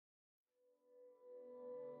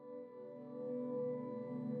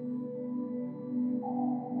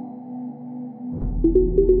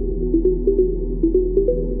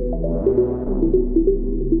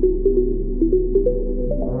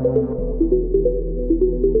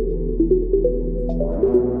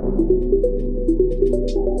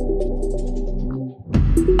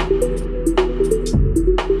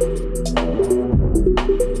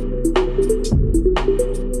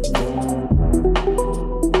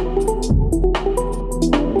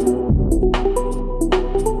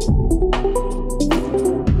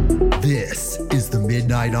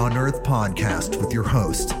Earth podcast with your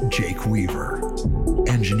host, Jake Weaver.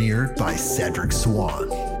 Engineered by Cedric Swan.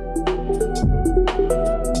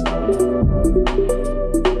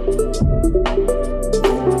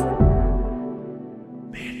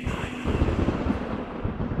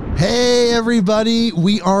 Hey everybody,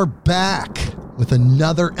 we are back with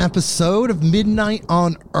another episode of Midnight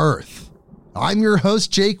on Earth. I'm your host,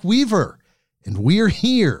 Jake Weaver, and we're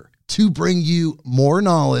here to bring you more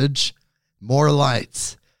knowledge, more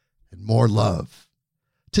lights, and more love.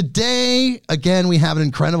 Today, again, we have an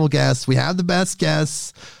incredible guest. We have the best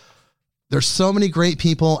guests. There's so many great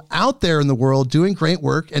people out there in the world doing great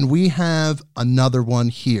work, and we have another one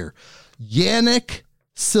here. Yannick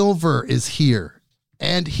Silver is here.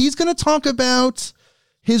 And he's going to talk about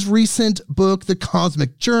his recent book, The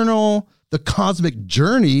Cosmic Journal, The Cosmic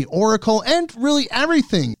Journey, Oracle, and really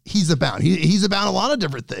everything he's about. He's about a lot of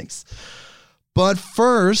different things. But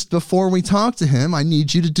first, before we talk to him, I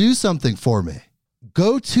need you to do something for me.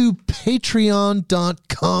 Go to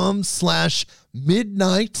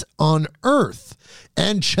patreon.com/midnightonearth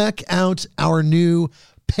and check out our new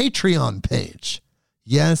Patreon page.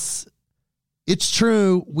 Yes, it's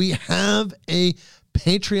true. We have a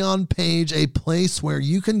Patreon page, a place where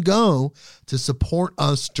you can go to support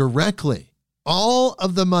us directly. All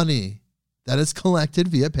of the money that is collected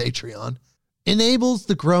via Patreon enables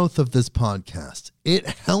the growth of this podcast. It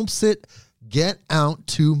helps it get out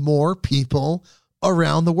to more people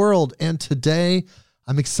around the world. And today,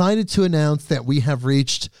 I'm excited to announce that we have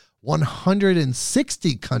reached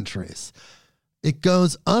 160 countries. It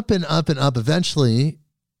goes up and up and up. Eventually,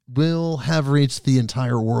 we'll have reached the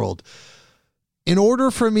entire world. In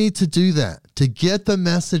order for me to do that, to get the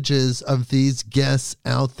messages of these guests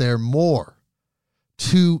out there more,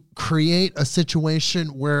 to create a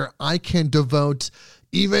situation where I can devote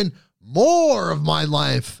even more of my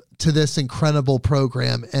life to this incredible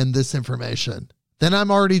program and this information than I'm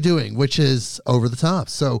already doing, which is over the top.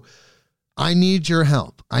 So I need your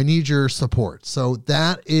help. I need your support. So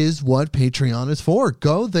that is what Patreon is for.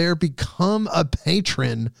 Go there, become a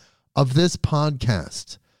patron of this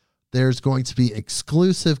podcast. There's going to be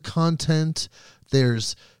exclusive content.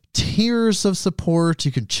 There's tiers of support.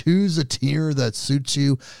 You can choose a tier that suits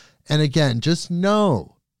you. And again, just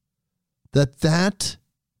know that that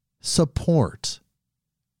support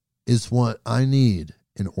is what I need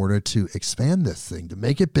in order to expand this thing, to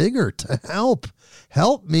make it bigger, to help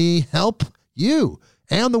me, help you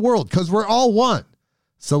and the world, because we're all one.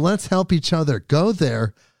 So let's help each other. Go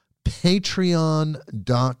there,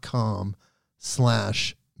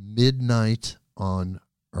 patreon.com/Midnight on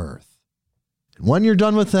Earth. And when you're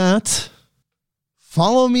done with that,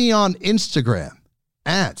 follow me on Instagram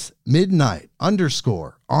at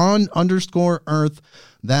midnight_on_earth.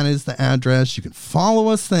 That is the address. You can follow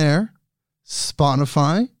us there.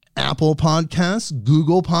 Spotify, Apple Podcasts,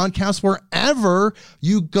 Google Podcasts, wherever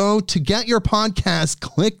you go to get your podcast,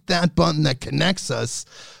 click that button that connects us.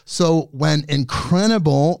 So when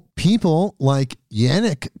incredible people like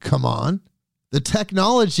Yannick come on, the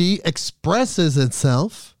technology expresses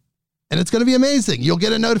itself, and it's going to be amazing. You'll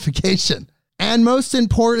get a notification. And most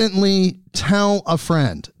importantly, tell a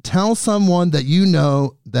friend. Tell someone that you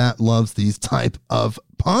know that loves these type of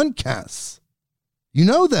podcasts. You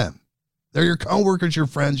know them. They're your coworkers, your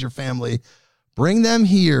friends, your family. Bring them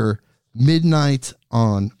here,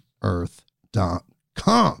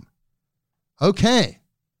 midnightonearth.com. Okay,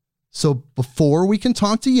 so before we can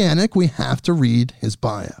talk to Yannick, we have to read his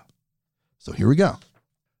bio. So here we go.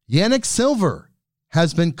 Yannick Silver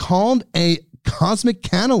has been called a cosmic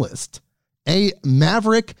catalyst, a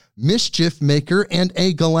maverick mischief maker, and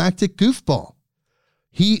a galactic goofball.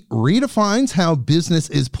 He redefines how business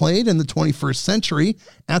is played in the 21st century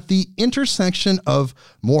at the intersection of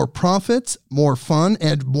more profits, more fun,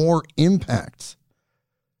 and more impact.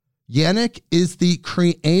 Yannick is the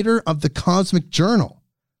creator of the Cosmic Journal,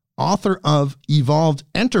 author of Evolved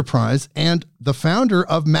Enterprise, and the founder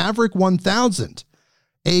of Maverick 1000,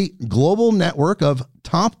 a global network of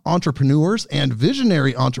top entrepreneurs and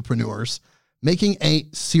visionary entrepreneurs making a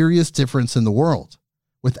serious difference in the world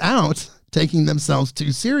without taking themselves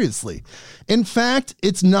too seriously. In fact,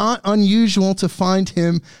 it's not unusual to find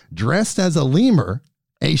him dressed as a lemur,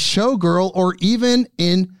 a showgirl, or even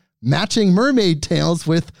in matching mermaid tails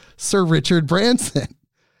with Sir Richard Branson.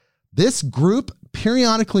 This group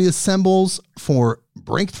periodically assembles for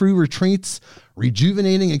breakthrough retreats,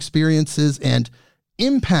 rejuvenating experiences, and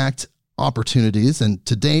impact opportunities, and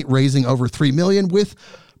to date raising over $3 million with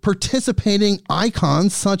participating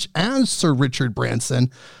icons such as Sir Richard Branson,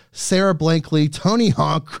 Sarah Blakely, Tony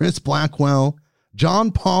Hawk, Chris Blackwell,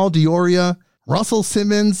 John Paul Dioria, Russell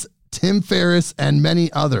Simmons, Tim Ferriss, and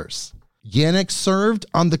many others. Yannick served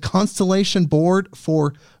on the Constellation board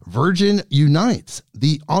for Virgin Unites,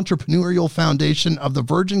 the entrepreneurial foundation of the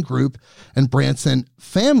Virgin Group and Branson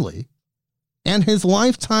family. And his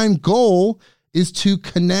lifetime goal is to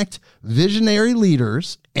connect visionary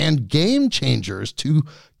leaders and game changers to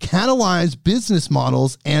catalyze business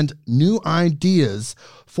models and new ideas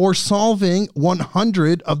for solving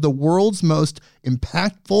 100 of the world's most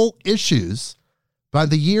impactful issues by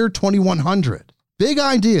the year 2100. Big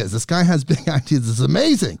ideas. This guy has big ideas. It's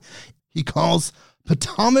amazing. He calls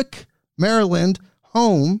Potomac, Maryland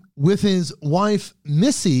home with his wife,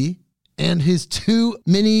 Missy, and his two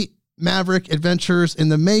mini Maverick adventures in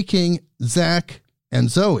the making, Zach and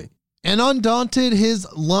Zoe. And undaunted, his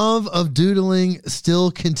love of doodling still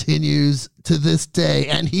continues to this day.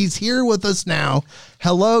 And he's here with us now.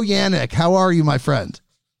 Hello, Yannick. How are you, my friend?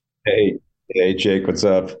 Hey, Jake. What's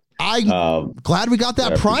up? I'm glad we got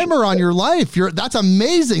that primer on your life. That's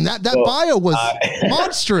amazing. That bio was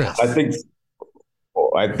monstrous. I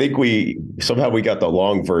think we got the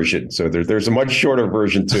long version. So there's a much shorter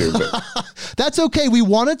version too. But. That's okay. We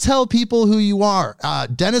want to tell people who you are.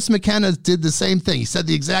 Dennis McKenna did the same thing. He said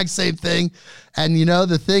the exact same thing. And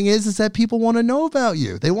the thing is that people want to know about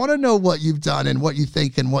you. They want to know what you've done and what you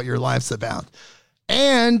think and what your life's about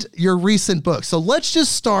and your recent book. So let's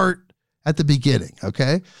just start at the beginning.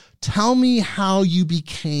 Okay. Tell me how you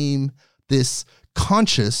became this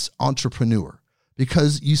conscious entrepreneur.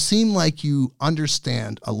 Because you seem like you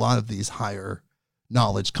understand a lot of these higher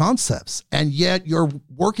knowledge concepts, and yet you're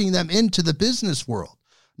working them into the business world.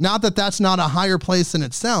 Not that that's not a higher place in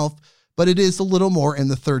itself, but it is a little more in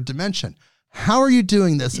the third dimension. How are you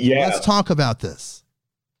doing this? Yeah. Let's talk about this.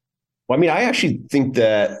 Well, I mean, I actually think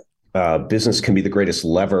that business can be the greatest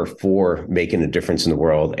lever for making a difference in the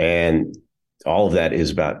world. And all of that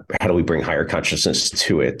is about how do we bring higher consciousness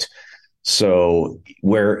to it. So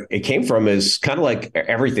where it came from is kind of like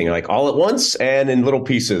everything, like all at once and in little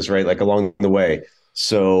pieces, right? Like along the way.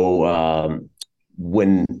 So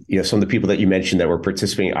when, some of the people that you mentioned that were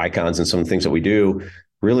participating icons and some of the things that we do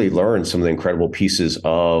really learn some of the incredible pieces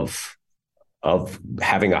of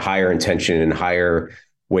having a higher intention and higher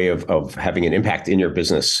way of having an impact in your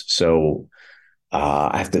business. So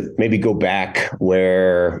I have to maybe go back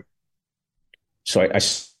so I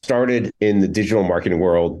started in the digital marketing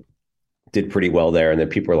world, did pretty well there. And then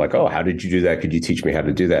people were like, oh, how did you do that? Could you teach me how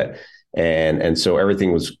to do that? And so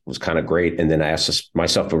everything was kind of great. And then I asked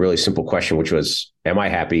myself a really simple question, which was, am I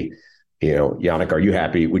happy? Yannick, are you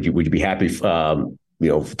happy? Would you be happy, 10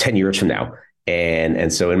 years from now?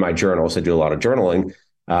 And so in my journals, I do a lot of journaling.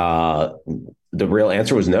 The real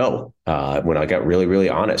answer was no, when I got really, really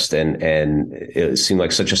honest. And it seemed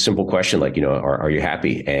like such a simple question, like, are you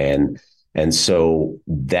happy? And so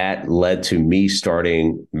that led to me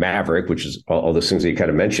starting Maverick, which is all those things that you kind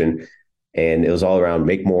of mentioned. And it was all around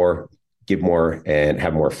make more, give more, and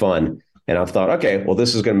have more fun. And I thought, okay, well,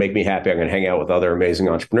 this is going to make me happy. I'm going to hang out with other amazing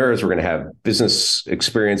entrepreneurs. We're going to have business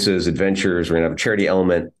experiences, adventures. We're going to have a charity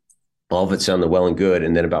element. All of it sounded well and good.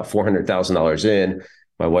 And then about $400,000 in,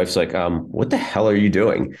 my wife's like, what the hell are you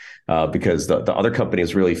doing? Because the other company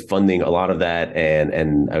is really funding a lot of that.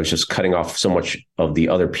 And I was just cutting off so much of the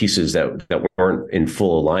other pieces that weren't in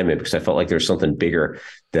full alignment because I felt like there's something bigger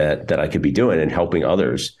that I could be doing and helping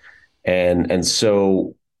others. And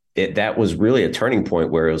so that was really a turning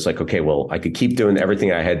point where it was like, okay, well, I could keep doing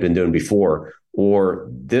everything I had been doing before, or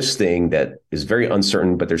this thing that is very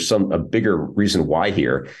uncertain, but there's a bigger reason why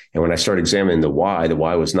here. And when I started examining the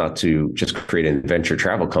why was not to just create an adventure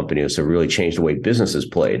travel company. It was to really change the way business is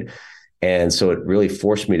played. And so it really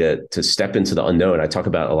forced me to step into the unknown. I talk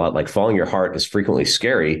about a lot, like following your heart is frequently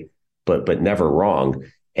scary, but never wrong.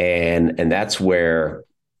 And that's where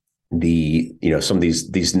some of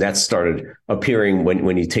these nets started appearing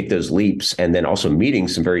when you take those leaps, and then also meeting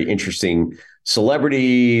some very interesting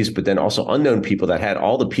celebrities, but then also unknown people that had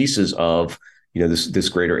all the pieces of, this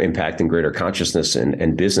greater impact and greater consciousness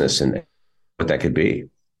and business and what that could be.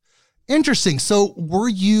 Interesting. So were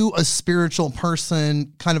you a spiritual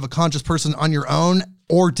person, kind of a conscious person on your own,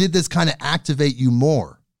 or did this kind of activate you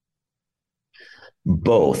more?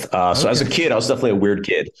 Both. So as a kid, I was definitely a weird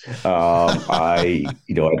kid. I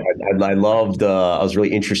loved, I was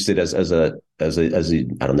really interested as a,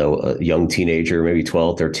 I don't know, a young teenager, maybe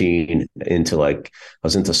 12, 13 I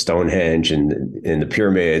was into Stonehenge and the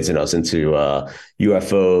pyramids, and I was into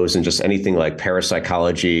UFOs and just anything like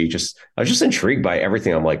parapsychology. I was just intrigued by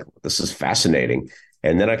everything. I'm like, this is fascinating.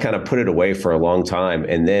 And then I kind of put it away for a long time.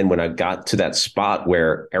 And then when I got to that spot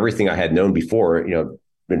where everything I had known before,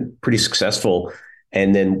 been pretty successful.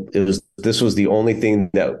 And then this was the only thing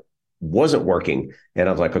that wasn't working. And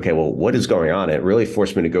I was like, okay, well, what is going on? It really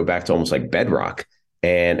forced me to go back to almost like bedrock.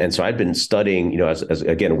 And so I'd been studying, as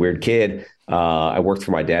again, a weird kid. I worked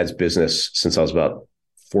for my dad's business since I was about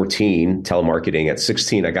 14, telemarketing. At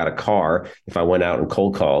 16, I got a car if I went out and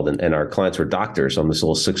cold called, and our clients were doctors. I'm this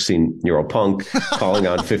little 16-year-old punk calling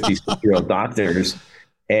on 56-year-old doctors.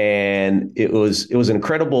 And it was an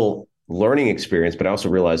incredible learning experience, but I also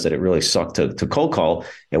realized that it really sucked to cold call.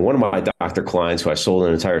 And one of my doctor clients who I sold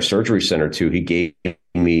an entire surgery center to, he gave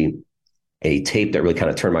me a tape that really kind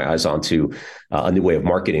of turned my eyes onto a new way of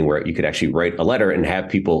marketing, where you could actually write a letter and have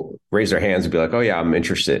people raise their hands and be like, oh yeah, I'm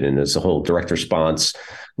interested. And it's a whole direct response,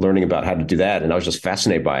 learning about how to do that. And I was just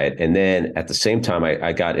fascinated by it. And then at the same time,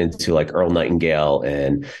 I got into like Earl Nightingale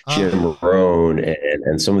and Jim Rohn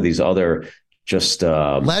and some of these other just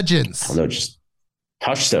legends. I don't know, just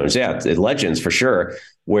touchstones. Yeah, legends for sure.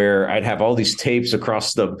 Where I'd have all these tapes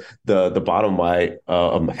across the bottom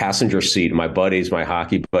of my passenger seat. My buddies, my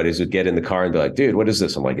hockey buddies, would get in the car and be like, "Dude, what is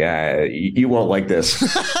this?" I'm like, you won't like this."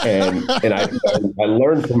 and I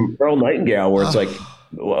learned from Earl Nightingale, where it's like,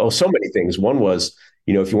 well, so many things. One was,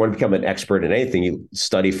 if you want to become an expert in anything, you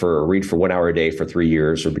read for 1 hour a day for 3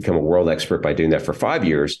 years, or become a world expert by doing that for 5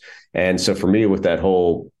 years. And so for me, with that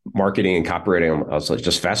whole marketing and copywriting, I was like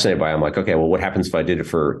just fascinated by it. I'm like, okay, well, what happens if I did it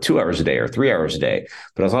for 2 hours a day or 3 hours a day?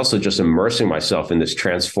 But I was also just immersing myself in this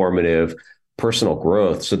transformative personal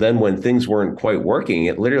growth. So then when things weren't quite working,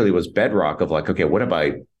 it literally was bedrock of like, okay, what have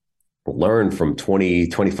I learned from 20,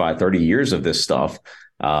 25, 30 years of this stuff?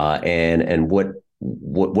 And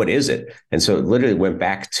what is it? And so it literally went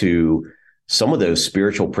back to some of those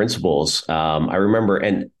spiritual principles. I remember,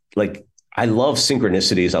 and like, I love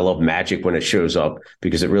synchronicities. I love magic when it shows up,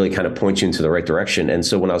 because it really kind of points you into the right direction. And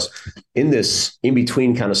so when I was in this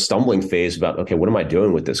in-between kind of stumbling phase about, okay, what am I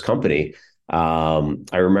doing with this company? I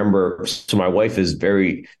remember, so my wife is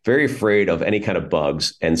very, very afraid of any kind of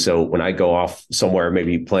bugs. And so when I go off somewhere,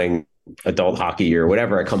 maybe playing adult hockey or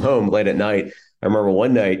whatever, I come home late at night. I remember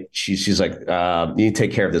one night she's like, you need to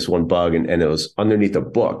take care of this one bug. And it was underneath a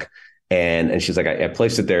book. And she's like, I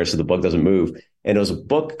placed it there so the bug doesn't move. And it was a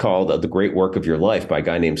book called The Great Work of Your Life by a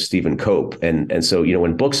guy named Stephen Cope. And so,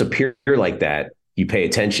 when books appear like that, you pay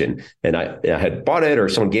attention. And I had bought it, or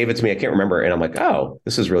someone gave it to me. I can't remember. And I'm like, oh,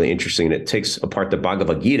 this is really interesting. And it takes apart the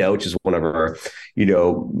Bhagavad Gita, which is one of our,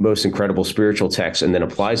 most incredible spiritual texts, and then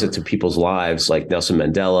applies it to people's lives, like Nelson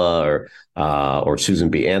Mandela or Susan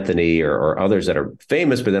B. Anthony or others that are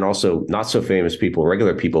famous, but then also not so famous people,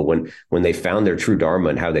 regular people, when they found their true dharma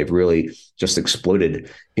and how they've really just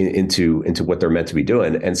exploded into what they're meant to be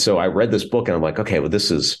doing. And so I read this book and I'm like, okay, well,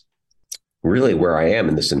 this is really where I am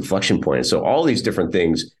in this inflection point. And so all these different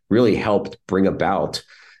things really helped bring about,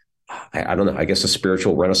 I don't know, I guess a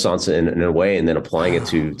spiritual renaissance in a way, and then applying it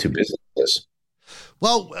to business.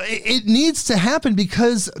 Well, it needs to happen,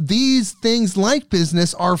 because these things like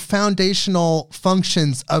business are foundational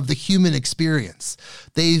functions of the human experience.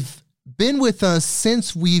 They've been with us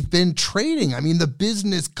since we've been trading. I mean, the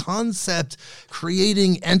business concept,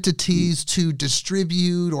 creating entities to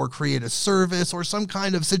distribute or create a service or some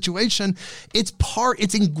kind of situation, it's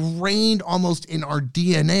ingrained almost in our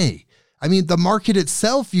DNA. I mean, the market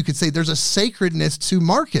itself, you could say there's a sacredness to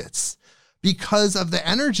markets because of the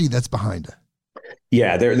energy that's behind it.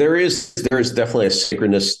 Yeah, there is definitely a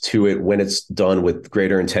sacredness to it when it's done with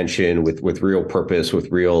greater intention, with real purpose,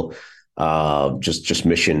 with real just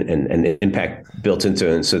mission and impact built into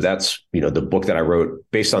it. And so that's, the book that I wrote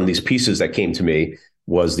based on these pieces that came to me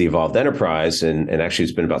was The Evolved Enterprise. And actually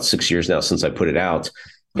it's been about 6 years now since I put it out.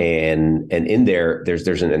 And in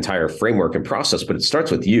there's an entire framework and process, but it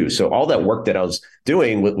starts with you. So all that work that I was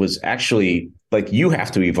doing was actually like, you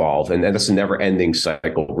have to evolve, and that's a never ending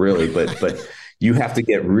cycle really, but you have to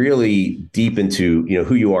get really deep into,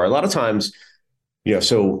 who you are. A lot of times,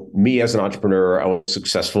 so me as an entrepreneur, I was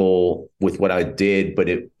successful with what I did, but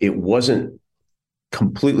it wasn't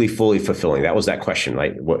completely fully fulfilling. That was that question,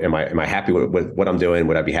 right? Am I happy with what I'm doing?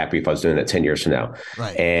 Would I be happy if I was doing it 10 years from now?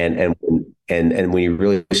 Right. And when you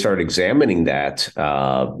really start examining that,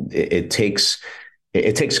 it takes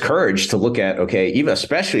courage to look at, okay, even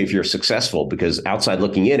especially if you're successful, because outside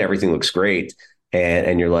looking in, everything looks great.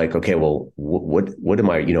 And you're like, okay, well, what am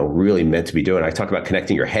I, really meant to be doing? I talk about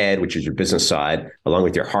connecting your head, which is your business side, along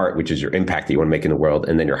with your heart, which is your impact that you want to make in the world,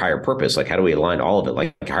 and then your higher purpose. Like, how do we align all of it?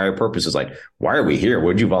 Like, higher purpose is like, why are we here?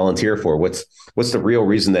 What did you volunteer for? What's the real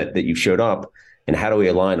reason that you showed up? And how do we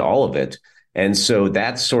align all of it? And so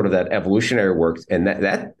that's sort of that evolutionary work, and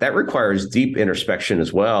that requires deep introspection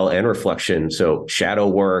as well, and reflection. So shadow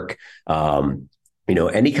work,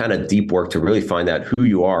 any kind of deep work to really find out who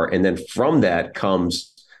you are. And then from that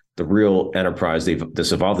comes the real enterprise,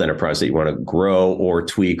 this evolved enterprise that you want to grow or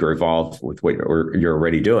tweak or evolve with what you're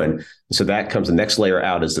already doing. And so that comes the next layer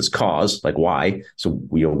out is this cause, like why. So,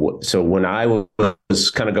 so when I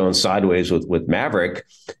was kind of going sideways with Maverick,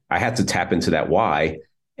 I had to tap into that why.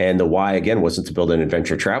 And the why, again, wasn't to build an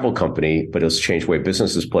adventure travel company, but it was to change the way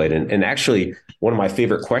business is played. And actually, one of my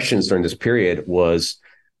favorite questions during this period was,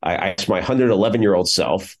 I asked my 111-year-old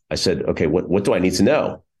self, I said, okay, what do I need to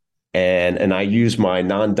know? And I use my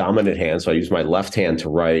non-dominant hand. So I use my left hand to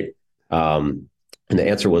write. And the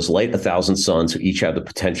answer was light 1,000 suns who each have the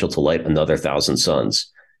potential to light another 1,000 suns.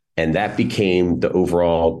 And that became the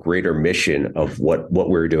overall greater mission of what we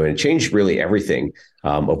were doing. It changed really everything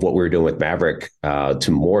of what we were doing with Maverick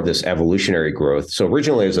to more of this evolutionary growth. So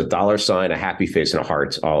originally it was a $, a happy face, and a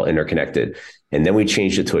heart, all interconnected. And then we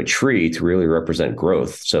changed it to a tree to really represent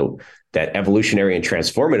growth. So that evolutionary and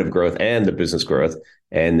transformative growth and the business growth,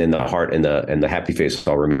 and then the heart and the happy face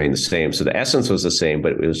all remain the same. So the essence was the same,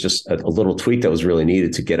 but it was just a little tweak that was really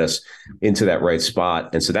needed to get us into that right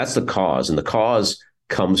spot. And so that's the cause. And the cause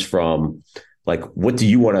comes from, like, what do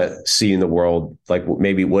you want to see in the world? Like,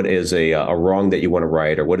 maybe what is a wrong that you want to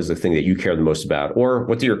right, or what is the thing that you care the most about, or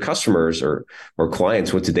what do your customers or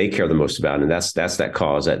clients, what do they care the most about? And that's that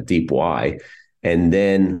cause, that deep why. And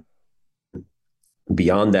then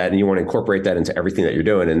beyond that, and you want to incorporate that into everything that you're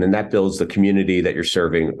doing. And then that builds the community that you're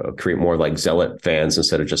serving, create more like zealot fans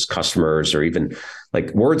instead of just customers, or even like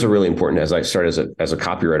words are really important as I started as a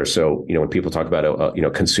copywriter. So, when people talk about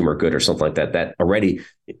a consumer good or something like that, that already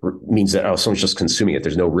means that, someone's just consuming it.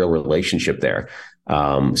 There's no real relationship there.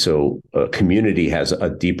 So a community has a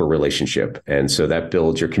deeper relationship. And so that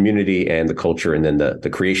builds your community and the culture, and then the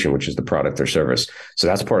creation, which is the product or service. So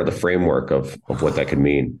that's part of the framework of what that could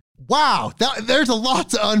mean. Wow, there's a lot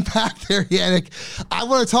to unpack there, Yannick. I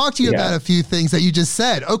want to talk to you about a few things that you just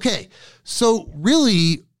said. Okay, so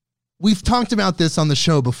really, we've talked about this on the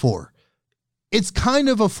show before. It's kind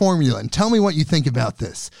of a formula, and tell me what you think about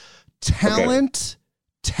this. Talent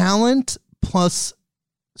plus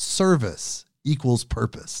service equals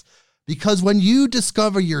purpose. Because when you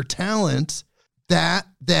discover your talent, that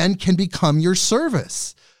then can become your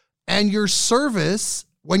service. And your service,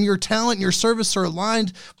 when your talent and your service are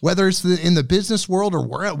aligned, whether it's in the business world or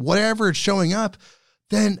whatever it's showing up,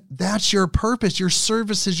 then that's your purpose. Your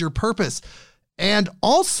service is your purpose. And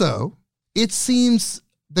also, it seems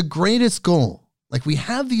the greatest goal, like we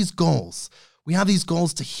have these goals. We have these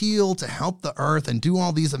goals to heal, to help the earth, and do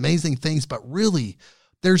all these amazing things. But really,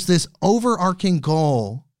 there's this overarching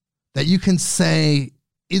goal that you can say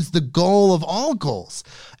is the goal of all goals.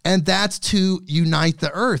 And that's to unite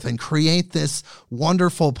the earth and create this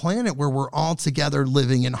wonderful planet where we're all together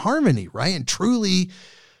living in harmony, right? And truly,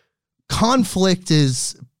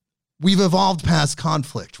 we've evolved past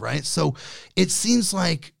conflict, right? So it seems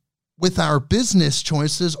like with our business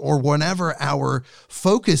choices, or whatever our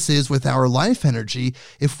focus is with our life energy,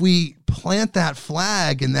 if we plant that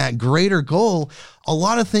flag and that greater goal, a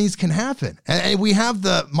lot of things can happen. And we have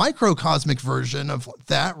the microcosmic version of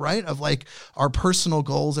that, right? Of like our personal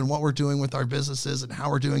goals and what we're doing with our businesses and how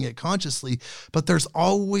we're doing it consciously. But there's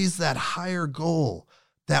always that higher goal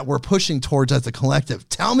that we're pushing towards as a collective.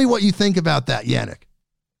 Tell me what you think about that, Yannick.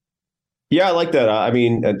 Yeah, I like that. I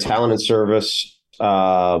mean, talent and service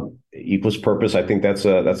equals purpose. I think that's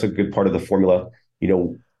a good part of the formula.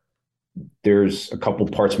 There's a couple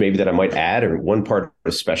parts maybe that I might add, or one part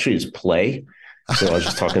especially is play. So I was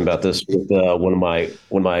just talking about this with one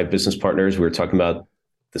of my business partners. We were talking about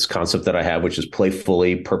this concept that I have, which is play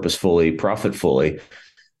fully, purposefully, profit fully,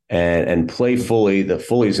 and play fully. The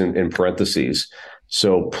fully is in parentheses.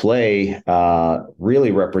 So play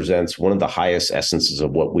really represents one of the highest essences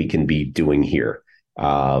of what we can be doing here.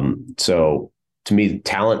 So to me,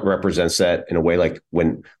 talent represents that in a way, like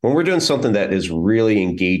when we're doing something that is really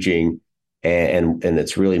engaging and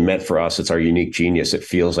it's really meant for us, it's our unique genius. It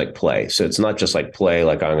feels like play. So it's not just like play,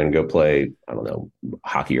 like I'm going to go play, I don't know,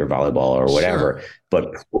 hockey or volleyball or whatever, sure,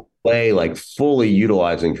 but play like fully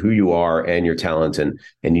utilizing who you are and your talent and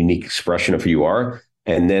unique expression of who you are,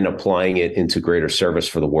 and then applying it into greater service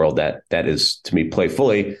for the world. That is, to me, play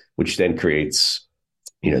fully, which then creates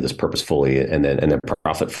this purpose fully, and then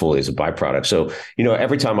profit fully as a byproduct. So,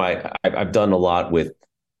 every time I've done a lot with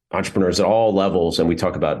entrepreneurs at all levels, and we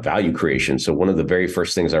talk about value creation. So one of the very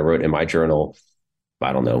first things I wrote in my journal,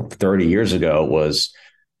 I don't know, 30 years ago was,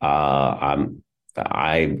 I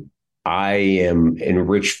am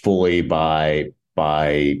enriched fully by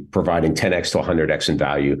providing 10x to 100x in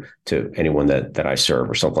value to anyone that I serve,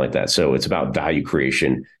 or something like that. So it's about value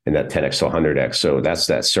creation and that 10x to 100x. So that's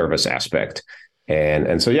that service aspect.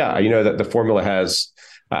 And so, yeah, that the formula has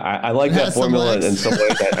I like that formula in some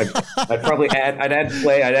ways. I'd probably add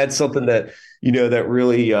play. I'd add something that, that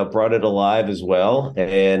really brought it alive as well.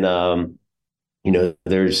 And,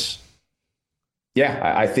 there's,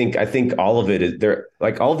 I think all of it is they're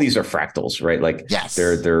like, all of these are fractals, right? Like yes,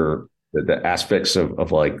 they're the aspects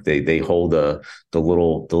of like, they hold the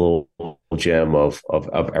little gem of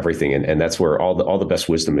everything. And that's where all the best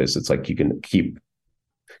wisdom is. It's like, you can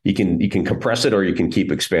compress it or you can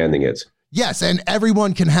keep expanding it. Yes, and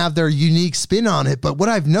everyone can have their unique spin on it. But what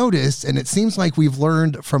I've noticed, and it seems like we've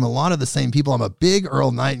learned from a lot of the same people, I'm a big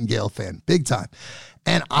Earl Nightingale fan, big time.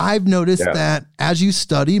 And I've noticed that as you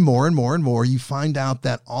study more and more and more, you find out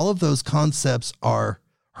that all of those concepts are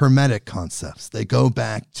Hermetic concepts. They go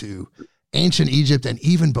back to ancient Egypt and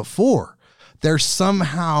even before. They're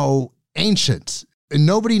somehow ancient. And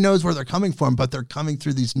nobody knows where they're coming from, but they're coming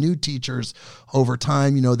through these new teachers over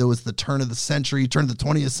time. There was the turn of the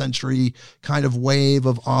 20th century kind of wave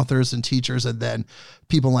of authors and teachers. And then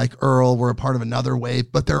people like Earl were a part of another wave,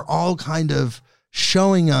 but they're all kind of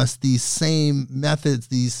showing us these same methods,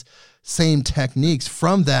 these same techniques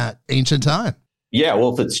from that ancient time. Yeah.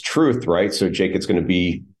 Well, if it's truth, right? So Jake, it's going to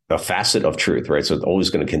be a facet of truth, right? So it's always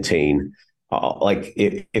going to contain, like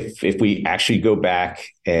if we actually go back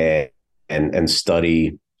and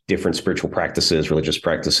study different spiritual practices, religious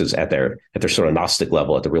practices at their sort of Gnostic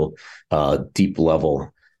level, at the real deep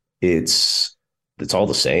level, it's all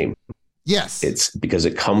the same. Yes, it's because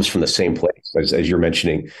it comes from the same place as you're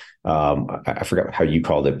mentioning. I forgot how you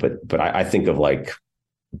called it, but I think of like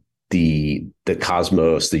the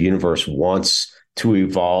cosmos, the universe wants to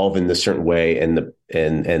evolve in this certain way, and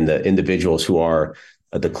the individuals who are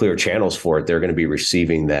the clear channels for it, they're going to be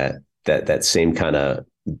receiving that same kind of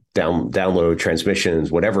download,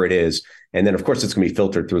 transmissions, whatever it is. And then of course it's going to be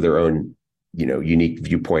filtered through their own, unique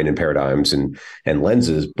viewpoint and paradigms and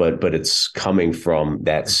lenses, but it's coming from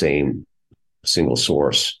that same single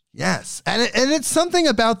source. Yes. And it's something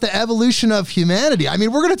about the evolution of humanity. I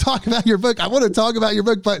mean, we're going to talk about your book. I want to talk about your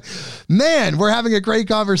book, but man, we're having a great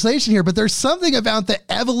conversation here, but there's something about the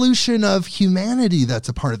evolution of humanity that's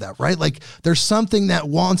a part of that, right? Like there's something that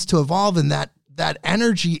wants to evolve, and that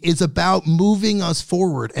energy is about moving us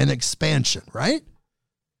forward and expansion, right?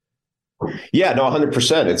 Yeah, no,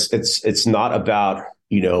 100%. It's not about,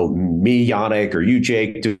 me, Yannick, or you,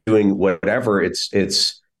 Jake, doing whatever.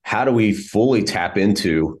 It's how do we fully tap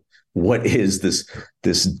into what is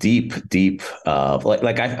this deep,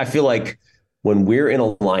 I feel like when we're in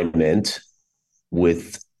alignment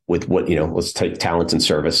with what, let's take talent and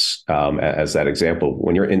service as that example.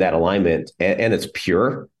 When you're in that alignment and it's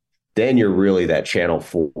pure, then you're really that channel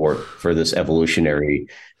for this evolutionary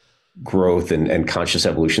growth and conscious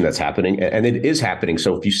evolution that's happening. And it is happening.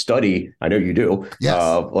 So if you study, I know you do,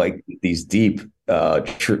 yes, like these deep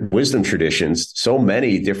wisdom traditions, so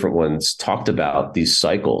many different ones talked about these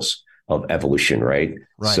cycles of evolution, right?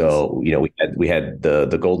 So, we had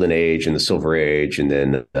the golden age and the silver age, and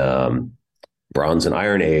then bronze and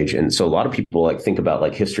iron age. And so a lot of people think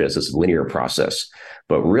about history as this linear process,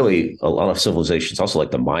 but really a lot of civilizations, also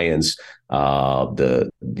like the Mayans, the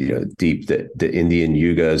Indian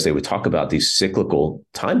yugas, they would talk about these cyclical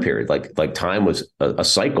time period, like time was a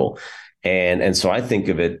cycle. And so I think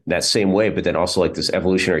of it that same way, but then also like this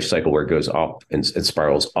evolutionary cycle where it goes up and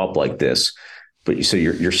spirals up like this. But so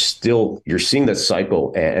you're seeing that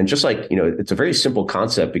cycle, and just like, it's a very simple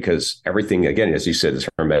concept, because everything, again, as you said, is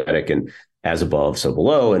hermetic and as above, so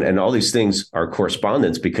below. And all these things are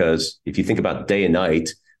correspondence, because if you think about day and night,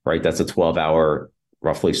 right, that's a 12-hour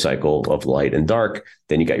roughly cycle of light and dark.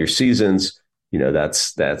 Then you got your seasons,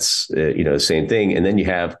 that's the same thing. And then you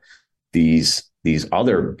have these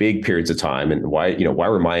other big periods of time. And why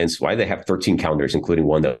were Mayans, why they have 13 calendars, including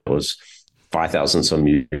one that was 5,000 some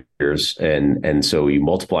years. And so you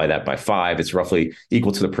multiply that by 5, it's roughly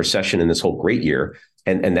equal to the precession in this whole great year.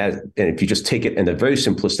 And if you just take it in a very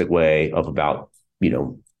simplistic way of about,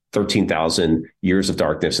 13,000 years of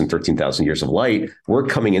darkness and 13,000 years of light, we're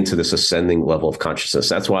coming into this ascending level of consciousness.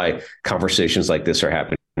 That's why conversations like this are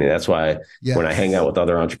happening. That's why when I hang out with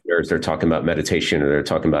other entrepreneurs, they're talking about meditation, or they're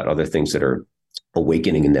talking about other things that are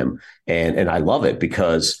awakening in them. And I love it,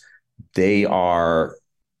 because they are,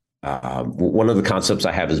 one of the concepts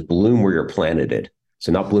I have is bloom where you're planted.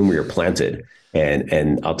 So not bloom where you're planted.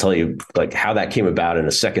 And I'll tell you how that came about in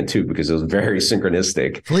a second too, because it was very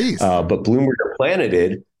synchronistic. Please. But bloom where you're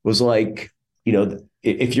planted was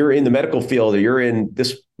if you're in the medical field, or you're in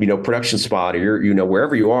this, production spot, or you're,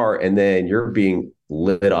 wherever you are, and then you're being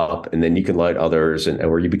lit up, and then you can light others, and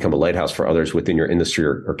where you become a lighthouse for others within your industry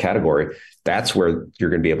or category, that's where you're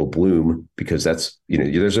going to be able to bloom, because that's,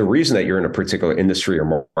 there's a reason that you're in a particular industry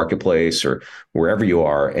or marketplace or wherever you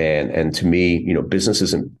are. And to me, business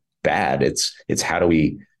isn't bad. It's how do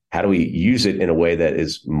we use it in a way that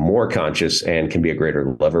is more conscious and can be a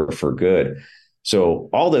greater lever for good. So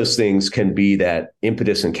all those things can be that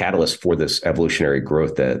impetus and catalyst for this evolutionary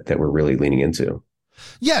growth that we're really leaning into.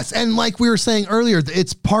 Yes. And like we were saying earlier,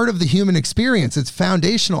 it's part of the human experience. It's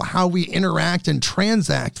foundational how we interact and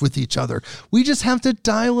transact with each other. We just have to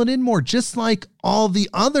dial it in more, just like all the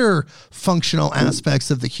other functional aspects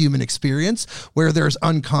of the human experience where there's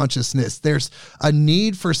unconsciousness. There's a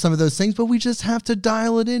need for some of those things, but we just have to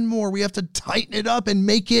dial it in more. We have to tighten it up and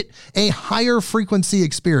make it a higher frequency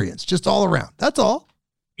experience, just all around. That's all.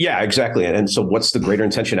 Yeah, exactly. And so what's the greater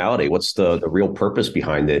intentionality? What's the real purpose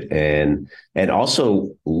behind it? And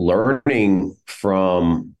also learning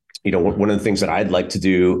from, one of the things that I'd like to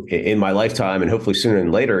do in my lifetime, and hopefully sooner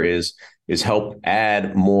than later, is help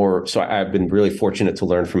add more. So I've been really fortunate to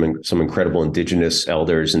learn from some incredible indigenous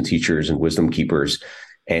elders and teachers and wisdom keepers.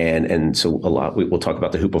 And so a lot, we'll talk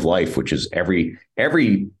about the hoop of life, which is every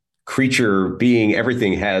creature, being,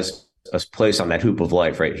 everything has a place on that hoop of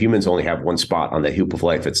life, right? Humans only have one spot on the hoop of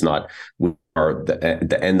life. It's not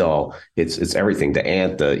the end all. It's everything. The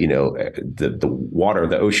ant, the water,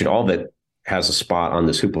 the ocean, all that has a spot on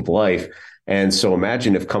this hoop of life. And so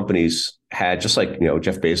imagine if companies had, just like,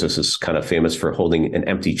 Jeff Bezos is kind of famous for holding an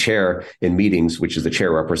empty chair in meetings, which is the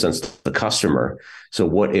chair represents the customer. So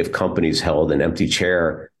what if companies held an empty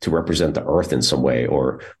chair to represent the earth in some way,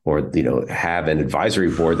 or have an advisory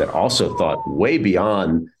board that also thought way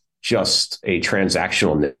beyond just a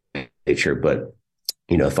transactional nature, but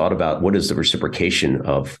thought about what is the reciprocation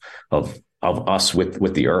of us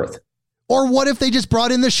with the earth. Or what if they just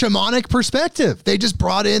brought in the shamanic perspective? They just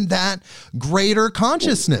brought in that greater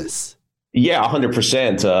consciousness. Yeah,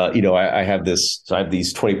 100%. I have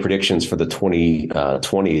these 20 predictions for the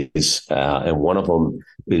 2020s, and one of them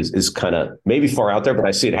is kind of maybe far out there, but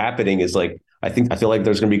I see it happening. Is like, I feel like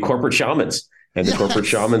there's going to be corporate shamans. And the corporate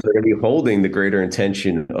shamans are going to be holding the greater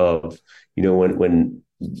intention of,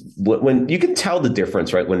 when you can tell the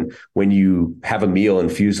difference, right? When you have a meal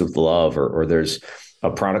infused with love, or there's a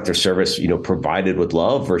product or service, provided with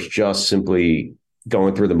love, versus just simply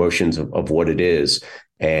going through the motions of what it is.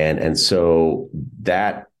 And so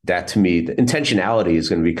that to me, the intentionality is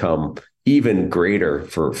going to become even greater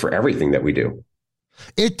for everything that we do.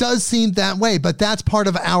 It does seem that way, but that's part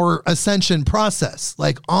of our ascension process.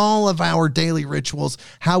 Like all of our daily rituals,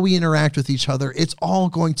 how we interact with each other, it's all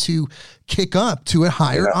going to kick up to a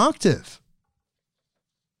higher octave.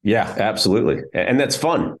 Yeah, absolutely. And that's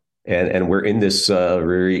fun. And we're in this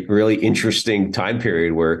really, really interesting time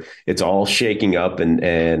period where it's all shaking up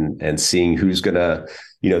and seeing who's going to,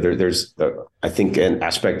 there's I think an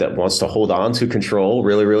aspect that wants to hold on to control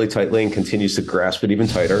really, really tightly and continues to grasp it even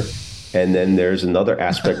tighter. And then there's another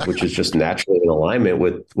aspect, which is just naturally in alignment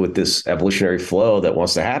with this evolutionary flow that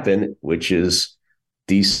wants to happen, which is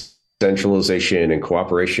decentralization and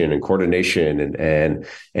cooperation and coordination. And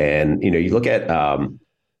you look at, I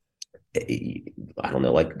don't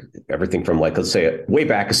know, like everything from, like, let's say way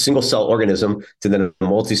back, a single cell organism to then a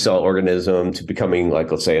multi-cell organism to becoming,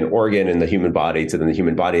 like, let's say an organ in the human body to then the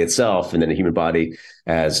human body itself, and then a human body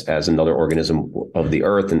as another organism of the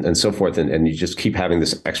earth, and so forth. And you just keep having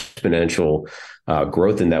this exponential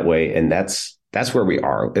growth in that way. And that's where we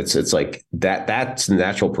are. It's like that's the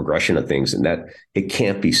natural progression of things, and that it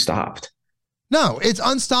can't be stopped. No, it's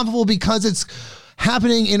unstoppable because it's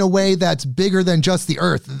happening in a way that's bigger than just the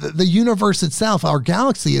earth. The universe itself, our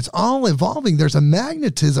galaxy, it's all evolving. There's a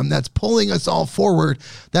magnetism that's pulling us all forward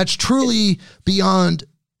that's truly beyond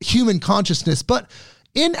human consciousness. But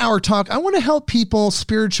in our talk, I want to help people,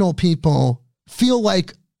 spiritual people, feel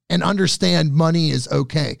like and understand money is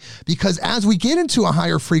okay. Because as we get into a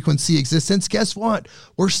higher frequency existence, guess what?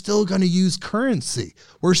 We're still going to use currency.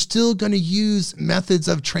 We're still going to use methods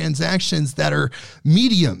of transactions that are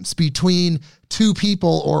mediums between two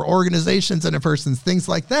people or organizations and a person, things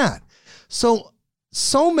like that. So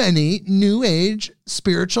many new age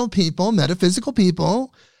spiritual people, metaphysical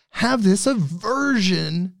people have this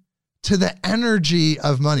aversion to the energy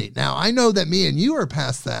of money. Now, I know that me and you are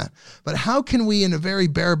past that, but how can we, in a very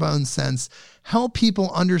bare bones sense, help people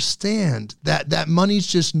understand that money's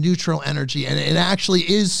just neutral energy and it actually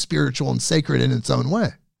is spiritual and sacred in its own way?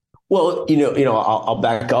 Well, I'll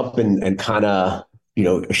back up and kind of,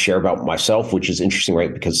 share about myself, which is interesting,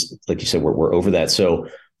 right? Because like you said, we're over that. So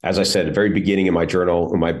as I said, at the very beginning of my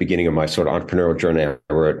journal, in my beginning of my sort of entrepreneurial journey, I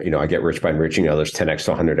wrote, I get rich by enriching others 10x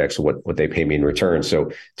to 100x of what they pay me in return.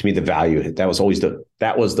 So to me, the value, that was always the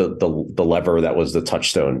lever, that was the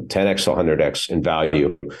touchstone, 10x to 100x in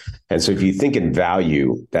value. And so if you think in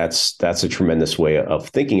value, that's a tremendous way of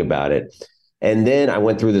thinking about it. And then I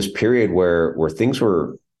went through this period where things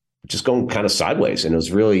were just going kind of sideways. And it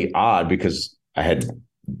was really odd because I had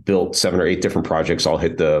built 7 or 8 different projects, all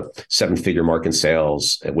hit the 7-figure mark in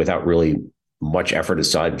sales without really much effort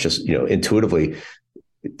aside, just, intuitively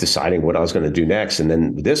deciding what I was going to do next. And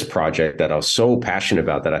then this project that I was so passionate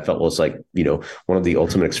about, that I felt was like, one of the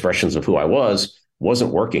ultimate expressions of who I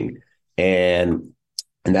wasn't working. And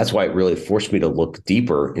that's why it really forced me to look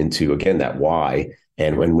deeper into, again, that why.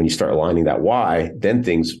 And when you start aligning that why, then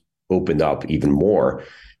things opened up even more.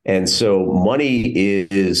 And so money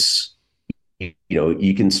is,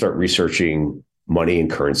 you can start researching money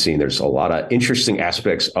and currency, and there's a lot of interesting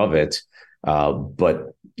aspects of it.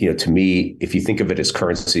 But, to me, if you think of it as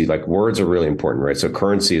currency, like words are really important, right? So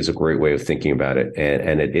currency is a great way of thinking about it.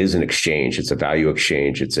 And it is an exchange. It's a value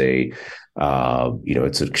exchange. It's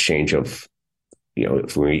it's an exchange of,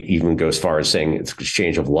 if we even go as far as saying it's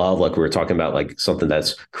exchange of love, like we were talking about, like something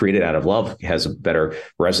that's created out of love has a better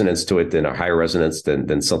resonance to it, than a higher resonance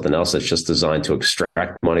than something else that's just designed to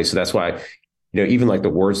extract money. So that's why, even like the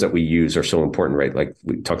words that we use are so important, right? Like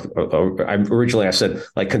we talked, I said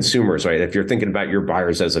like consumers, right? If you're thinking about your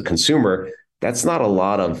buyers as a consumer, that's not a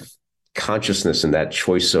lot of consciousness in that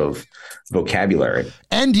choice of vocabulary.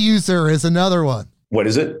 End user is another one. What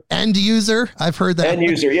is it? End user. I've heard that. End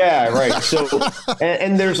user. Yeah. Right. So,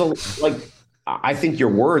 and there's I think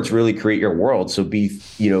your words really create your world. So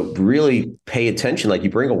really pay attention. Like you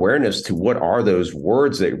bring awareness to what are those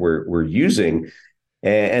words that we're using.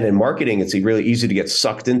 And in marketing, it's really easy to get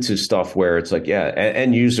sucked into stuff where it's like,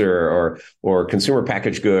 end user or consumer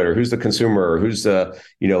packaged good, or who's the consumer, or who's the,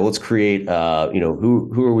 let's create,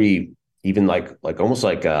 who are we, even like almost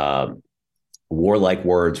like warlike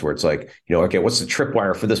words where it's like, okay, what's the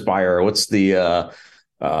tripwire for this buyer? What's the,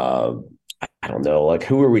 I don't know, like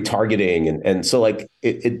who are we targeting? And so like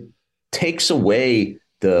it takes away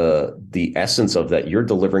the essence of that. You're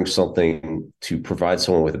delivering something to provide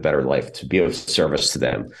someone with a better life, to be of service to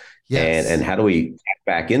them. Yes. And how do we get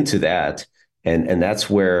back into that? And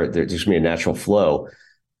that's where there's going to be a natural flow.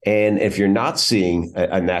 And if you're not seeing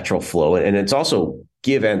a natural flow, and it's also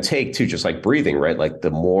give and take too, just like breathing, right? Like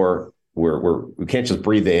the more we can't just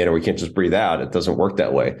breathe in or we can't just breathe out. It doesn't work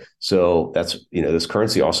that way. So that's, this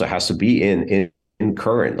currency also has to be in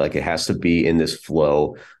current, like it has to be in this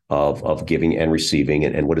flow of giving and receiving,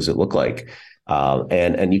 and what does it look like?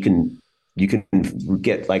 And you can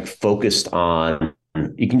get like focused on,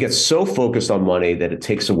 you can get so focused on money that it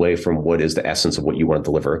takes away from what is the essence of what you want to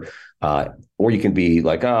deliver. Or you can be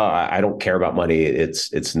like, oh, I don't care about money.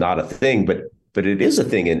 It's not a thing, but it is a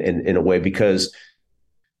thing in a way, because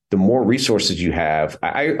the more resources you have,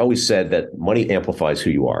 I always said that money amplifies who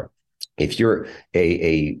you are. If you're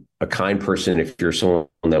a kind person, if you're someone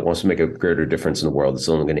that wants to make a greater difference in the world, it's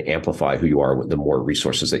only going to amplify who you are with the more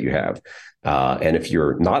resources that you have. And if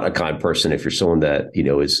you're not a kind person, if you're someone that,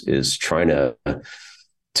 is trying to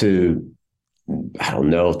I don't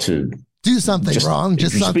know, to do something wrong,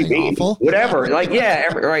 just something awful, whatever. Like,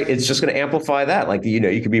 right. It's just going to amplify that. Like,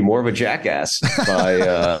 you could be more of a jackass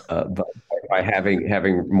by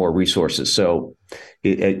having more resources. So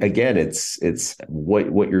again, it's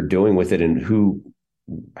what you're doing with it, and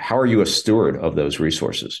how are you a steward of those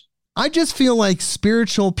resources? I just feel like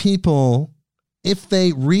spiritual people, if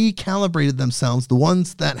they recalibrated themselves, the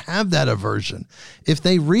ones that have that aversion, if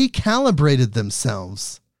they recalibrated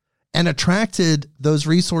themselves and attracted those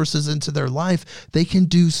resources into their life, they can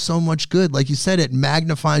do so much good. Like you said, it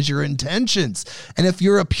magnifies your intentions. And if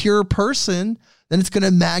you're a pure person, then it's going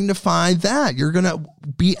to magnify that. You're going to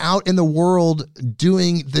be out in the world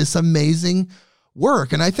doing this amazing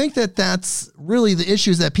work. And I think that that's really the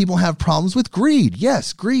issue, is that people have problems with greed.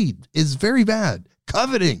 Yes, greed is very bad.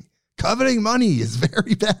 Coveting money is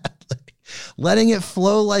very bad. Letting it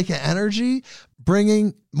flow like an energy,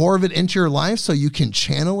 bringing more of it into your life so you can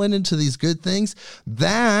channel it into these good things.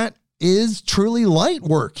 That is truly light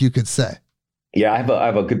work, you could say. Yeah, I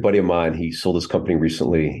have a good buddy of mine. He sold his company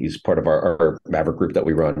recently. He's part of our Maverick group that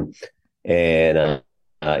we run. And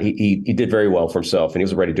he did very well for himself, and he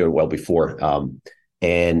was already doing well before.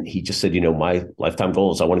 And he just said, my lifetime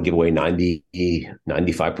goal is I want to give away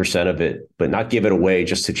 95% of it, but not give it away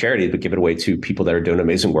just to charity, but give it away to people that are doing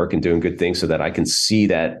amazing work and doing good things, so that I can see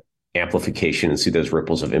that amplification and see those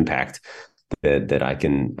ripples of impact that I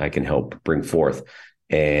can help bring forth.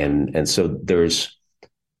 And so there's,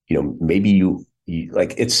 maybe you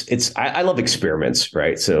I love experiments,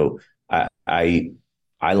 right? So I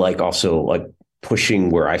like also like pushing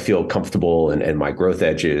where I feel comfortable and my growth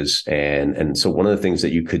edges. And so one of the things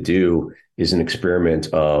that you could do is an experiment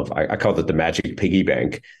of, I called it the magic piggy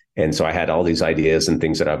bank. And so I had all these ideas and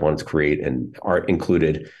things that I wanted to create, and art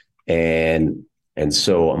included. And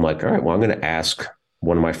so I'm like, all right, well, I'm going to ask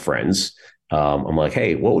one of my friends. I'm like,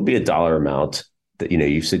 hey, what would be a dollar amount that,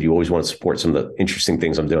 you said you always want to support some of the interesting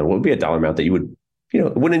things I'm doing. What would be a dollar amount that you would,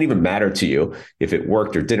 it wouldn't even matter to you if it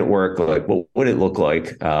worked or didn't work? Like, what would it look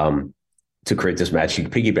like to create this magic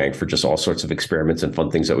piggy bank for just all sorts of experiments and fun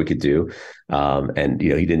things that we could do? And, he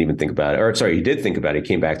didn't even think about it, or sorry, he did think about it. He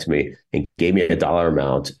came back to me and gave me a dollar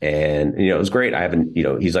amount, and, it was great. I haven't,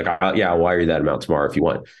 he's like, yeah, I'll wire you that amount tomorrow if you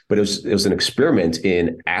want. But it was an experiment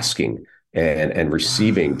in asking and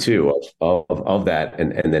receiving too of that.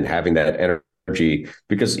 And then having that energy,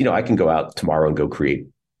 because, I can go out tomorrow and go create,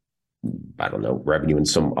 I don't know, revenue in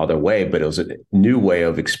some other way, but it was a new way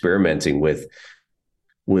of experimenting with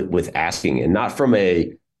asking, and not from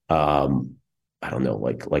a, I don't know,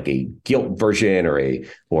 like a guilt version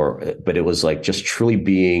but it was like just truly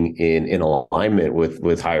being in alignment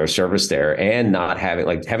with higher service there, and not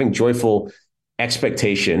having joyful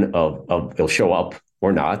expectation of it'll show up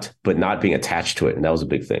or not, but not being attached to it. And that was a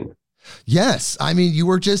big thing. Yes. I mean, you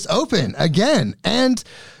were just open again. And,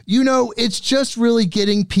 it's just really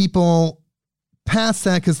getting people past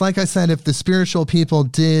that. Because like I said, if the spiritual people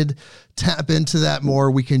did tap into that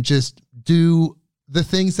more, we can just do the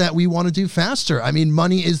things that we want to do faster. I mean,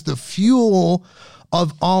 money is the fuel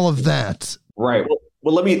of all of that. Right.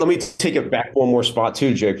 Well, let me take it back one more spot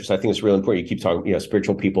too, Jake, because I think it's really important. You keep talking,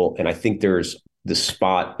 spiritual people. And I think there's this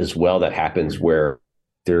spot as well that happens where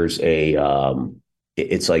there's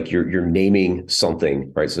it's like you're naming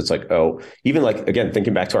something, right? So it's like, oh, even like, again,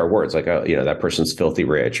 thinking back to our words, like, oh, that person's filthy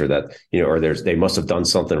rich, or that, or they must have done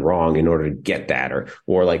something wrong in order to get that,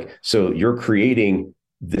 or like, so you're creating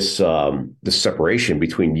this separation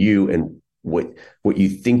between you and what you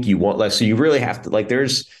think you want. Like, so you really have to, like,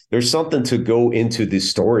 there's something to go into these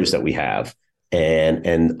stories that we have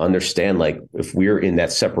and understand, like, if we're in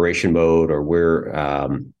that separation mode, or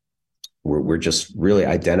we're just really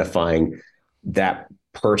identifying that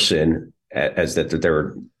person as that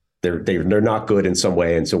they're not good in some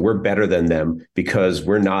way, and so we're better than them because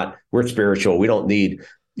we're spiritual. We don't need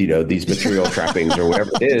these material trappings or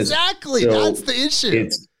whatever it is. Exactly, so that's the issue.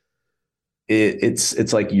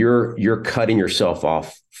 It's like you're cutting yourself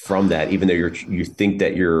off from that, even though you think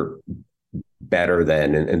that you're better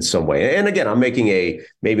than in some way. And again, I'm making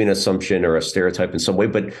maybe an assumption or a stereotype in some way,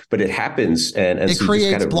 but it happens, and it so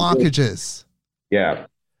creates blockages. Yeah,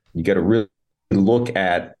 you got to really look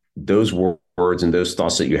at those words and those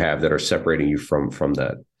thoughts that you have that are separating you from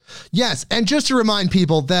that. Yes. And just to remind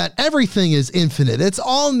people that everything is infinite. It's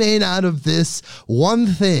all made out of this one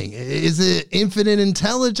thing. Is it infinite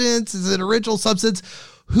intelligence? Is it original substance?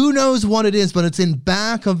 Who knows what it is, but it's in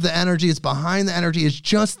back of the energy. It's behind the energy. It's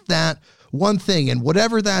just that one thing. And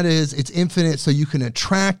whatever that is, it's infinite. So you can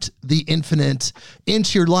attract the infinite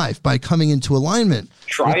into your life by coming into alignment.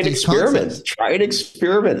 Try an experiment.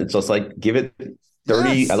 It's just like, give it 30.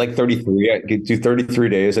 Yes. I like 33. I do 33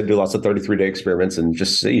 days. I do lots of 33-day experiments and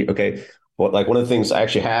just see, okay, well, like one of the things I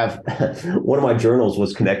actually have, one of my journals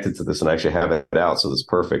was connected to this, and I actually have it out. So this is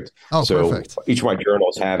perfect. Oh, so perfect. Each of my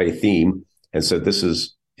journals have a theme. And so this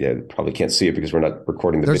is, probably can't see it because we're not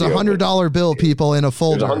recording the video. There's $100 bill, people, in a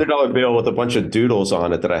folder. There's a $100 bill with a bunch of doodles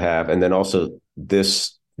on it that I have. And then also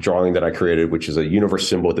this drawing that I created, which is a universe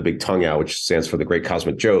symbol with a big tongue out, which stands for the great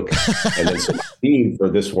cosmic joke. And then so my theme for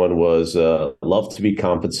this one was love to be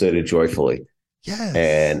compensated joyfully. Yes.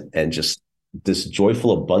 And just this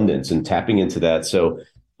joyful abundance and tapping into that. So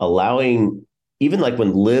allowing, even like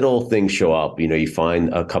when little things show up, you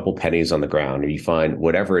find a couple pennies on the ground, or you find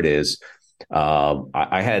whatever it is.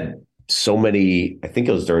 I had so many, I think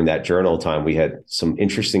it was during that journal time, we had some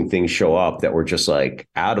interesting things show up that were just like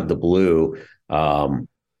out of the blue.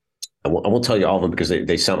 I won't tell you all of them because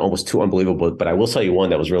they sound almost too unbelievable, but I will tell you one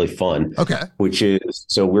that was really fun. Okay. Which is,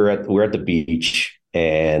 so we're at the beach,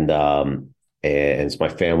 and it's my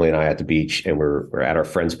family and I at the beach, and we're at our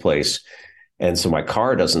friend's place. And so my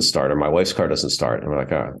car doesn't start, or my wife's car doesn't start. And we're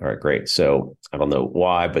like, all right, great. So I don't know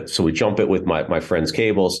why, but so we jump it with my friend's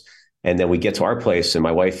cables. And then we get to our place, and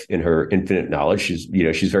my wife, in her infinite knowledge, she's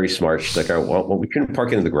very smart. She's like, all right, well, we couldn't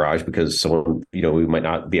park it in the garage because someone, we might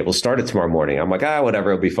not be able to start it tomorrow morning. I'm like, whatever,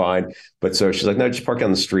 it'll be fine. But so she's like, no, just park it on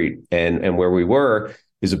the street. And where we were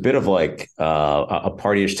is a bit of like a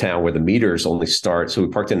partyish town where the meters only start. So we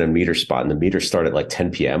parked in a meter spot, and the meters start at like 10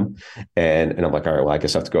 p.m. And I'm like, all right, well, I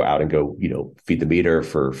guess I have to go out and go, feed the meter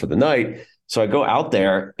for the night. So I go out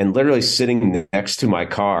there, and literally sitting next to my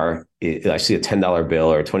car, I see a $10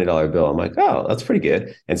 bill or a $20 bill. I'm like, oh, that's pretty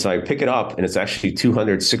good. And so I pick it up, and it's actually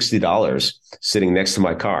 $260 sitting next to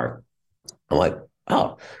my car. I'm like,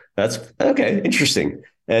 oh, that's okay, interesting.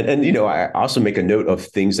 And I also make a note of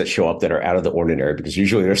things that show up that are out of the ordinary, because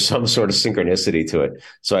usually there's some sort of synchronicity to it.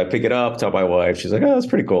 So I pick it up, tell my wife, she's like, oh, that's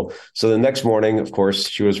pretty cool. So the next morning, of course,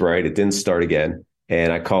 she was right. It didn't start again.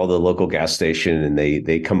 And I call the local gas station, and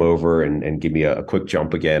they come over and give me a quick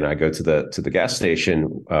jump again. I go to the gas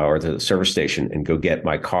station or the service station and go get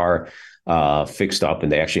my car fixed up, and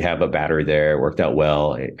they actually have a battery there. It worked out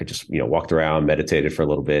well. I just walked around, meditated for a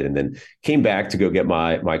little bit, and then came back to go get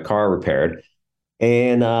my car repaired.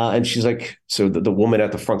 And she's like, so the woman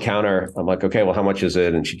at the front counter, I'm like, okay, well, how much is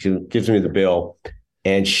it? And she gives me the bill,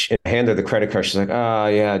 and I hand her the credit card. She's like, oh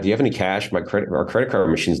yeah, do you have any cash? Our credit card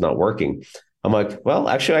machine's not working. I'm like, well,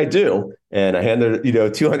 actually I do. And I hand her,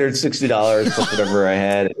 $260 plus whatever I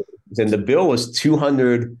had. And the bill was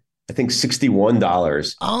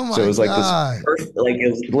 $261. Oh my So it was like God. this perfect, like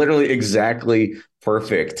it was literally exactly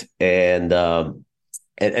perfect. And so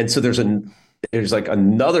there's like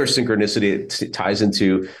another synchronicity it ties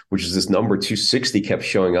into, which is this number 260 kept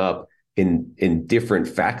showing up in different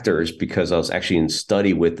factors, because I was actually in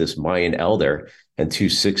study with this Mayan elder, and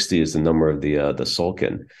 260 is the number of the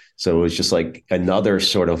Tzolk'in. So it was just like another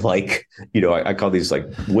sort of like, I call these like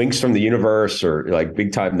winks from the universe, or like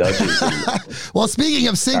big time nudges. Well, speaking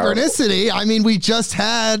of synchronicity, I mean, we just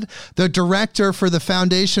had the director for the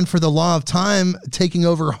Foundation for the Law of Time taking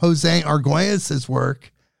over Jose Arguelles'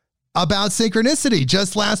 work about synchronicity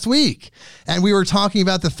just last week. And we were talking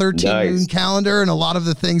about the 13 moon calendar and a lot of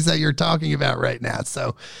the things that you're talking about right now.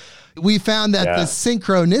 So we found that the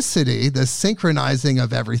synchronicity, the synchronizing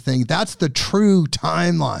of everything, that's the true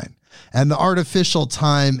timeline. And the artificial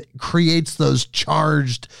time creates those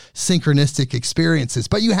charged synchronistic experiences.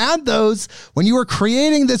 But you had those when you were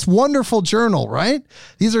creating this wonderful journal, right?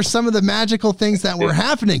 These are some of the magical things that were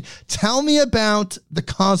happening. Tell me about the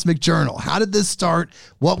Cosmic Journal. How did this start?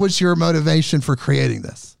 What was your motivation for creating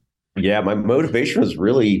this? Yeah, my motivation was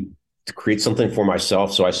really to create something for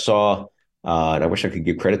myself. So I saw, and I wish I could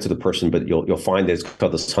give credit to the person, but you'll find that it's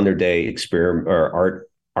called this 100-day experiment or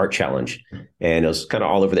art challenge. And it was kind of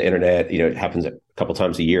all over the internet. It happens a couple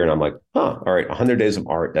times a year. And I'm like, all right, 100 days of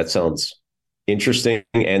art. That sounds interesting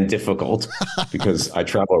and difficult because I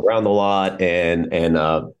travel around a lot. And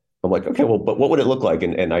I'm like, okay, well, but what would it look like?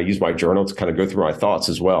 And I use my journal to kind of go through my thoughts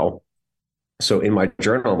as well. So in my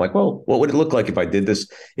journal, I'm like, well, what would it look like if I did this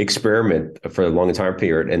experiment for a long time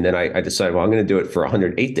period? And then I decided, well, I'm going to do it for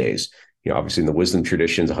 108 days. Obviously in the wisdom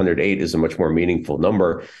traditions, 108 is a much more meaningful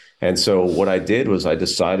number. And so what I did was I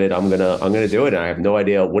decided I'm gonna do it. And I have no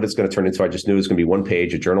idea what it's going to turn into. I just knew it was going to be one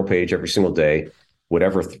page, a journal page every single day,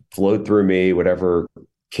 whatever flowed through me, whatever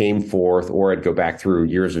came forth, or I'd go back through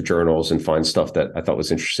years of journals and find stuff that I thought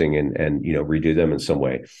was interesting and redo them in some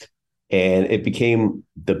way. And it became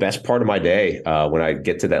the best part of my day when I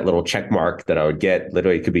get to that little check mark that I would get.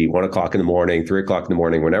 Literally, it could be 1 o'clock in the morning, 3 o'clock in the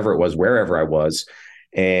morning, whenever it was, wherever I was.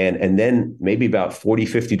 And then maybe about 40,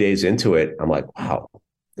 50 days into it, I'm like, wow,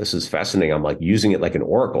 this is fascinating. I'm like using it like an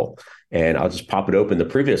oracle, and I'll just pop it open, the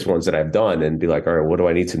previous ones that I've done, and be like, all right, what do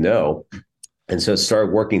I need to know? And so it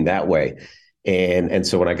started working that way. And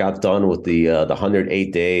so when I got done with the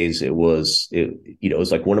 108 days, it was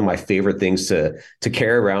like one of my favorite things to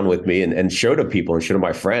carry around with me and show to people and show to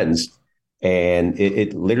my friends. And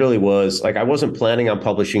it literally was like, I wasn't planning on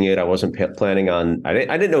publishing it. I wasn't planning on, I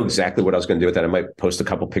didn't know exactly what I was going to do with that. I might post a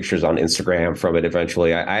couple pictures on Instagram from it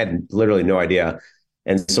eventually. I had literally no idea.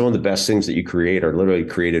 And some of the best things that you create are literally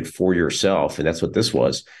created for yourself. And that's what this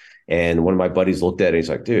was. And one of my buddies looked at it. He's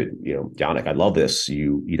like, dude, Yannick, I love this.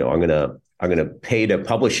 I'm going to pay to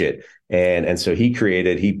publish it. And so he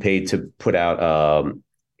paid to put out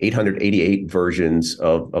 888 versions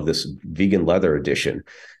of this vegan leather edition.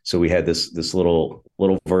 So we had this little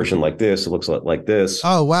version like this. It looks like this.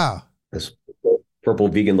 Oh, wow. This purple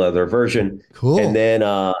vegan leather version. Cool. And then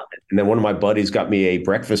one of my buddies got me a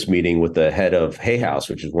breakfast meeting with the head of Hay House,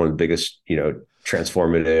 which is one of the biggest,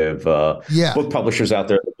 transformative book publishers out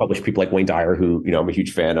there. They publish people like Wayne Dyer, who, I'm a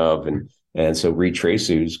huge fan of. And so Reed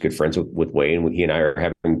Tracy, who's good friends with Wayne, he and I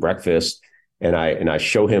are having breakfast. And I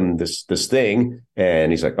show him this thing,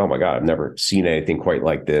 and he's like, "Oh my God, I've never seen anything quite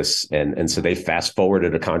like this." And so they fast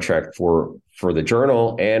forwarded a contract for the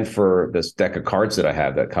journal and for this deck of cards that I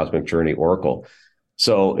have, that Cosmic Journey Oracle.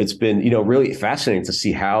 So it's been, really fascinating to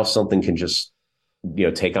see how something can just,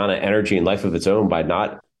 take on an energy and life of its own by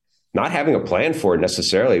not having a plan for it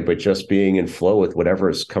necessarily, but just being in flow with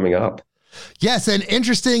whatever is coming up. Yes, an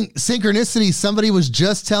interesting synchronicity. Somebody was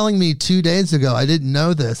just telling me 2 days ago, I didn't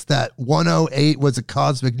know this, that 108 was a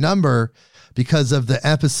cosmic number because of the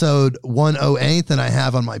episode 108 that I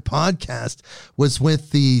have on my podcast was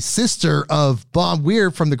with the sister of Bob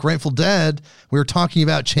Weir from the Grateful Dead. We were talking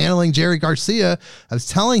about channeling Jerry Garcia. I was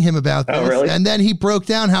telling him about this. Really? And then he broke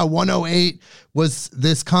down how 108 was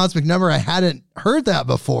this cosmic number. I hadn't heard that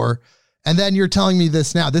before. And then you're telling me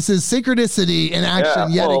this now. This is synchronicity in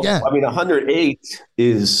action yet again. I mean, 108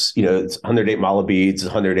 is, it's 108 mala beads,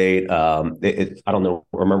 108. I don't know,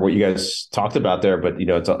 remember what you guys talked about there, but,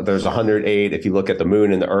 there's 108. If you look at the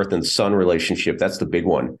moon and the earth and sun relationship, that's the big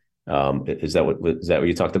one. Is that what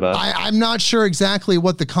you talked about? I'm not sure exactly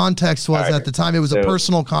what the context was at the time. It was a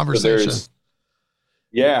personal conversation.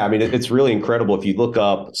 I mean, it's really incredible. If you look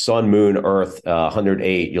up sun, moon, earth,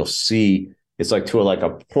 108, you'll see it's like to a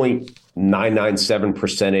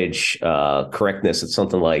 0.997% correctness. It's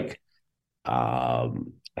something like, I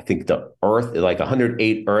think the earth, like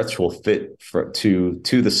 108 earths will fit to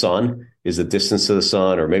the sun is the distance to the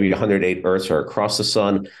sun, or maybe 108 earths are across the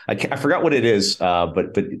sun. I forgot what it is,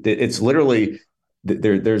 but it's literally,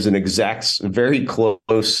 there's an exact, very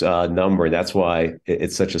close number. And that's why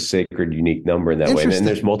it's such a sacred, unique number in that way. And then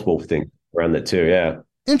there's multiple things around that too. Yeah.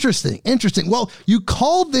 Interesting. Well, you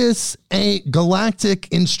call this a galactic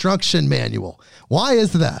instruction manual. Why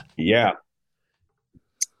is that? Yeah.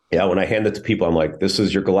 When I hand it to people, I'm like, this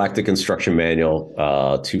is your galactic instruction manual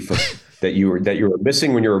that you were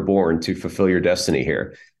missing when you were born to fulfill your destiny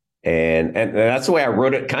here. And that's the way I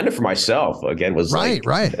wrote it kind of for myself. Again, was right.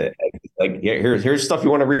 Here's stuff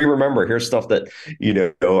you want to remember. Here's stuff that,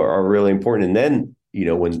 are really important. And then,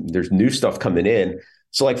 when there's new stuff coming in,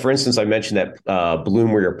 so like, for instance, I mentioned that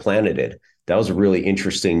bloom where you're planted. That was a really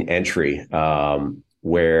interesting entry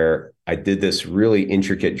where I did this really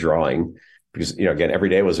intricate drawing because, again, every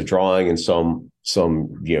day was a drawing and some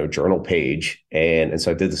journal page. And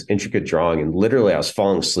so I did this intricate drawing and literally I was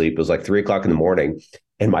falling asleep. It was like 3:00 in the morning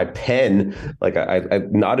and my pen, like I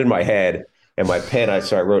nodded my head and my pen, I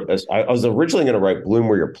was originally going to write bloom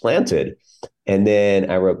where you're planted. And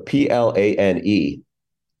then I wrote PLANE.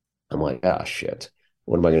 I'm like, shit.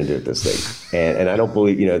 What am I going to do with this thing? And I don't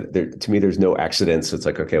believe, to me, there's no accidents. It's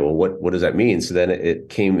like, okay, well, what does that mean? So then it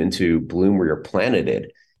came into bloom where you're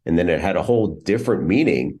planted. And then it had a whole different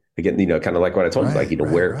meaning. Again, kind of like what I told you,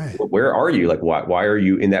 where are you? Like, why are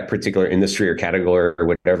you in that particular industry or category or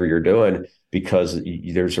whatever you're doing? Because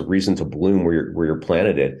there's a reason to bloom where you're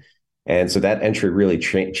planted. And so that entry really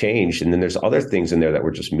changed. And then there's other things in there that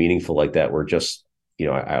were just meaningful like that. Were just,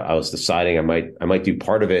 I was deciding I might do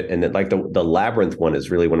part of it. And then like the labyrinth one is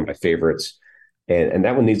really one of my favorites. And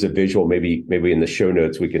that one needs a visual. Maybe in the show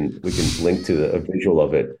notes, we can link to a visual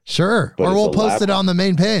of it. Sure. Or we'll post it on the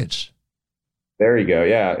main page. There you go.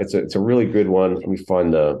 Yeah. It's a really good one. Let me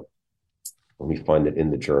find it in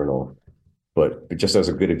the journal, but just as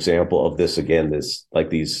a good example of this, again, these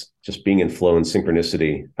just being in flow and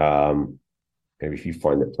synchronicity. Maybe if you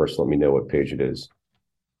find it first, let me know what page it is.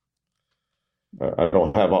 I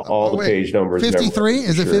don't have all the page numbers. 53?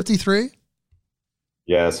 Is it 53?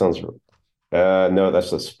 Yeah, that sounds. No,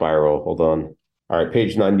 that's a spiral. Hold on. All right,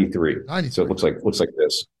 page 93. So it looks like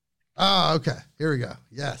this. Oh, okay. Here we go.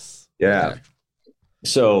 Yes. Yeah. Okay.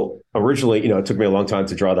 So originally, it took me a long time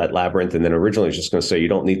to draw that labyrinth, and then originally I was just going to say you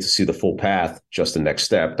don't need to see the full path, just the next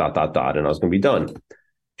step. ... And I was going to be done.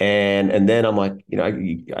 And then I'm like,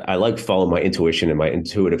 I like follow my intuition, and my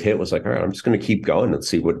intuitive hit was like, all right, I'm just going to keep going and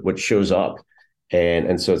see what shows up.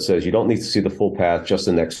 And so it says you don't need to see the full path, just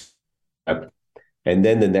the next step. And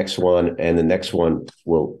then the next one and the next one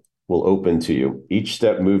will open to you. Each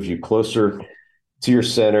step moves you closer to your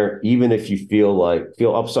center, even if you feel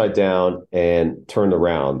upside down and turn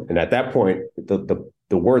around. And at that point, the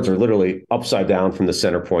words are literally upside down from the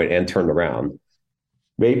center point and turned around.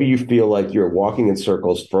 Maybe you feel like you're walking in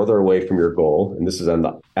circles further away from your goal. And this is on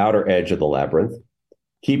the outer edge of the labyrinth.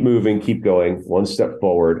 Keep moving, keep going, one step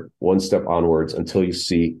forward, one step onwards until you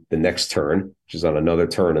see the next turn, which is on another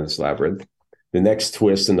turn in this labyrinth. The next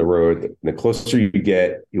twist in the road, the closer you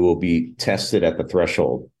get, you will be tested at the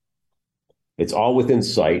threshold. It's all within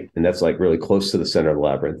sight, and that's like really close to the center of the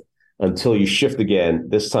labyrinth, until you shift again.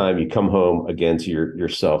 This time you come home again to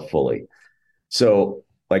yourself fully. So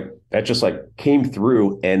like that just like came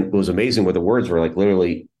through, and it was amazing where the words were like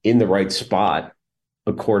literally in the right spot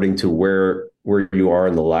according to where you are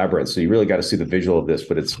in the labyrinth. So you really got to see the visual of this,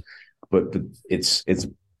 but it's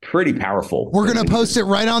pretty powerful. We're going to post it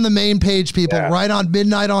right on the main page, people, right on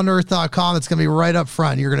midnightonearth.com. It's going to be right up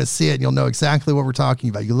front. You're going to see it and you'll know exactly what we're talking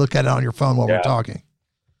about. You look at it on your phone while we're talking.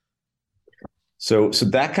 So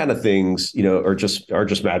that kind of things, are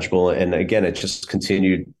just magical. And again, it just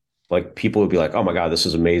continued. Like people would be like, "Oh my God, this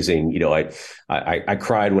is amazing!" I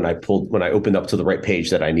cried when I opened up to the right page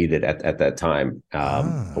that I needed at that time.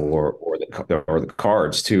 Or the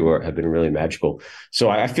cards too have been really magical. So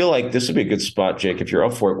I feel like this would be a good spot, Jake. If you're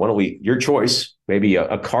up for it, why don't we? Your choice, maybe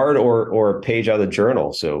a card or a page out of the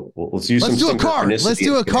journal. So let's use. Let's do a card. Let's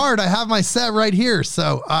do a card. I have my set right here.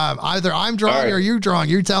 So either I'm drawing or you drawing.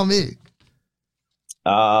 You tell me.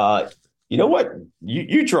 You know what?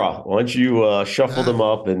 You draw. Why don't you shuffle them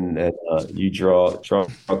up and you draw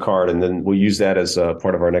a card, and then we'll use that as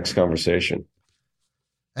part of our next conversation.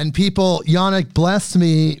 And people, Yannick blessed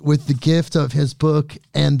me with the gift of his book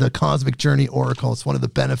and the Cosmic Journey Oracle. It's one of the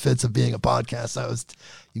benefits of being a podcast.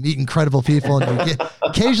 You meet incredible people, and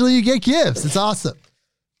occasionally you get gifts. It's awesome.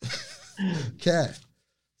 Okay,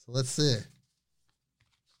 so let's see.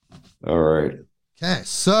 All right. Okay,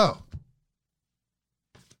 so.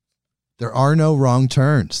 There are no wrong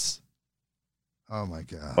turns. Oh my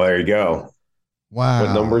God. Oh, there you go. Wow.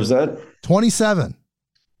 What number is that? 27.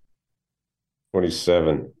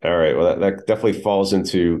 27. All right. Well, that definitely falls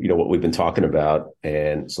into, what we've been talking about.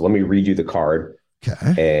 And so let me read you the card.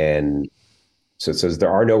 Okay. And so it says,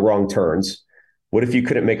 there are no wrong turns. What if you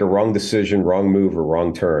couldn't make a wrong decision, wrong move, or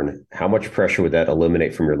wrong turn? How much pressure would that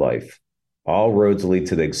eliminate from your life? All roads lead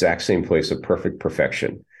to the exact same place of perfect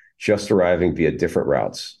perfection, just arriving via different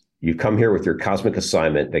routes. You come here with your cosmic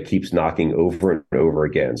assignment that keeps knocking over and over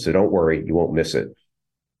again. So don't worry, you won't miss it.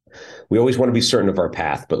 We always want to be certain of our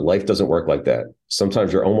path, but life doesn't work like that.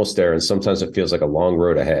 Sometimes you're almost there, and sometimes it feels like a long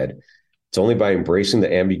road ahead. It's only by embracing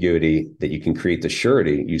the ambiguity that you can create the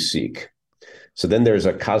surety you seek. So then there's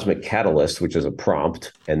a cosmic catalyst, which is a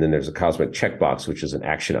prompt, and then there's a cosmic checkbox, which is an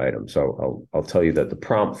action item. So I'll tell you that the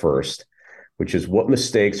prompt first, which is, what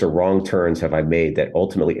mistakes or wrong turns have I made that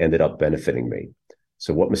ultimately ended up benefiting me?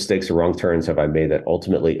 So what mistakes or wrong turns have I made that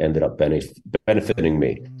ultimately ended up benefiting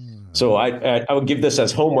me? So I would give this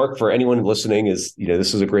as homework for anyone listening. This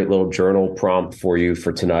is a great little journal prompt for you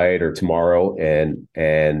for tonight or tomorrow. And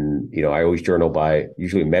I always journal by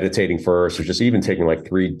usually meditating first, or just even taking like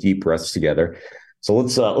 3 deep breaths together. So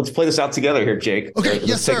let's play this out together here, Jake. Okay.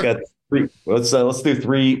 Yes, sir. Let's do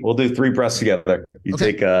 3. We'll do 3 breaths together. You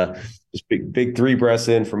take just big 3 breaths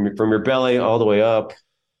in from your belly all the way up.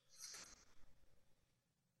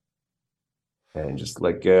 And just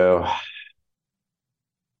let go.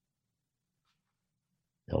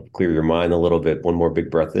 Help clear your mind a little bit. One more big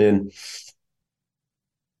breath in.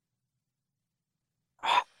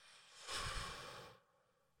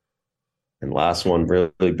 And last one,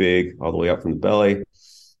 really big, all the way up from the belly.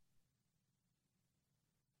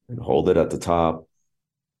 And hold it at the top.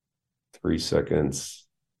 3 seconds.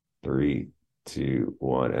 3, 2,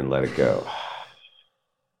 1, and let it go.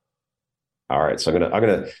 All right, so I'm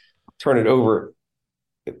gonna turn it over,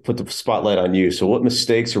 put the spotlight on you. So what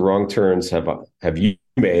mistakes or wrong turns have you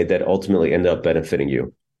made that ultimately end up benefiting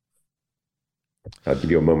you? I'll give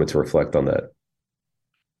you a moment to reflect on that.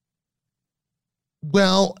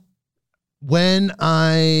 Well, when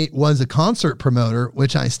I was a concert promoter,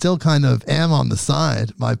 which I still kind of am on the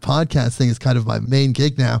side, my podcast thing is kind of my main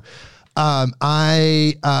gig now.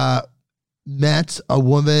 I met a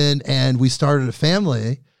woman and we started a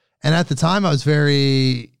family. And at the time I was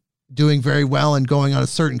doing very well and going on a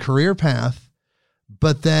certain career path.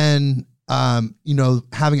 But then,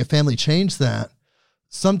 having a family changed that.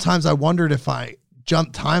 Sometimes I wondered if I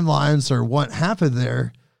jumped timelines or what happened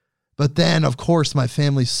there. But then, of course, my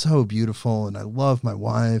family's so beautiful and I love my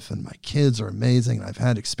wife and my kids are amazing. And I've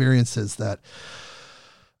had experiences that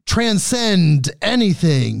transcend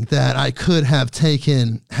anything that I could have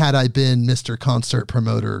taken had I been Mr. Concert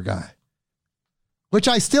Promoter guy. Which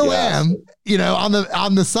I still am,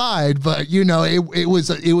 on the side, but it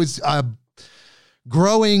was a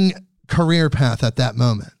growing career path at that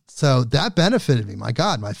moment. So that benefited me. My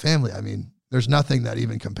God, my family. I mean, there's nothing that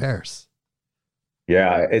even compares.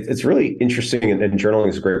 Yeah, it's really interesting, and journaling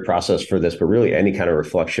is a great process for this, but really any kind of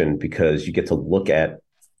reflection, because you get to look at,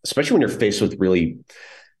 especially when you're faced with really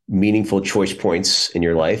meaningful choice points in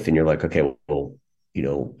your life, and you're like, okay, well,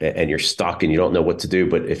 and you're stuck and you don't know what to do.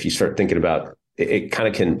 But if you start thinking about it kind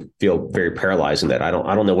of can feel very paralyzing that I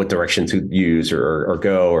don't know what direction to use or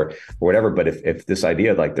go or whatever. But if this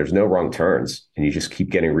idea, like there's no wrong turns and you just keep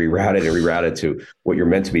getting rerouted to what you're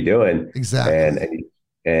meant to be doing. Exactly.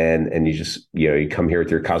 And you just, you come here with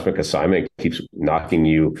your cosmic assignment, it keeps knocking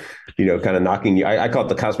you, kind of knocking you. I call it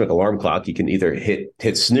the cosmic alarm clock. You can either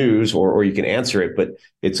hit snooze or you can answer it, but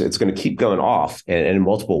it's going to keep going off and in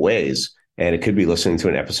multiple ways. And it could be listening to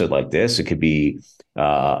an episode like this. It could be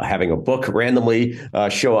having a book randomly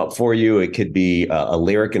show up for you. It could be a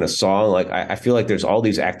lyric in a song. Like I feel like there's all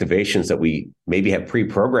these activations that we maybe have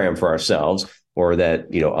pre-programmed for ourselves, or that,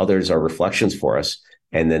 others are reflections for us.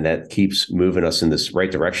 And then that keeps moving us in this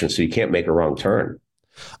right direction. So you can't make a wrong turn.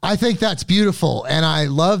 I think that's beautiful. And I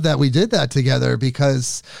love that we did that together,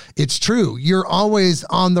 because it's true. You're always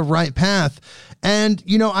on the right path. And,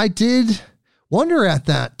 I did wonder at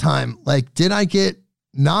that time, like, did I get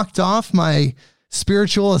knocked off my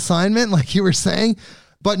spiritual assignment, like you were saying?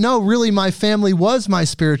 But no, really, my family was my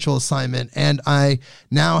spiritual assignment. And I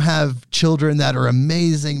now have children that are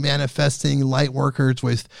amazing, manifesting light workers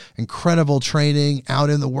with incredible training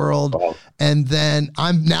out in the world. Wow. And then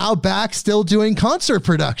I'm now back still doing concert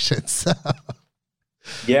productions.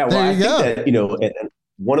 Yeah, well, I go. think that, and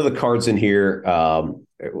one of the cards in here,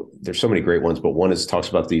 there's so many great ones, but one talks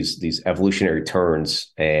about these evolutionary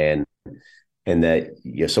turns, and that,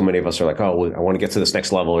 so many of us are like, oh, I want to get to this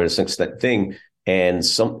next level or this next thing. And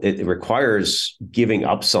it requires giving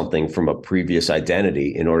up something from a previous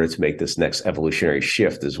identity in order to make this next evolutionary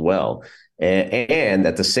shift as well. And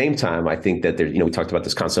at the same time, I think that we talked about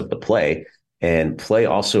this concept of play, and play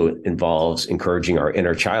also involves encouraging our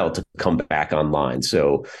inner child to come back online.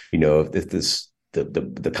 So, if this,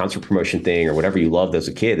 the concert promotion thing or whatever you loved as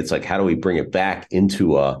a kid, it's like, how do we bring it back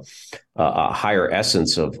into a higher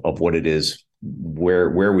essence of what it is,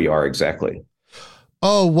 where we are exactly?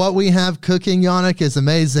 Oh, what we have cooking, Yannick, is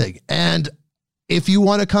amazing. And if you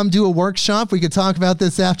want to come do a workshop, we could talk about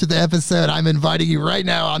this after the episode. I'm inviting you right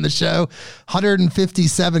now on the show.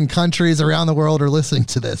 157 countries around the world are listening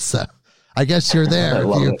to this. So I guess you're there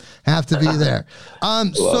if you have to be there.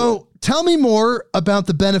 So tell me more about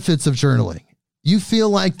the benefits of journaling. You feel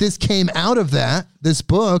like this came out of this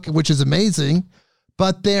book, which is amazing,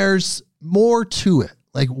 but there's more to it.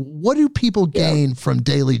 Like, what do people gain from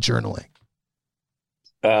daily journaling?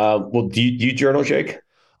 Well, do you journal, Jake?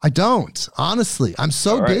 I don't, honestly. I'm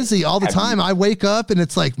so busy all the time. I wake up and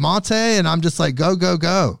it's like mate, and I'm just like, go, go,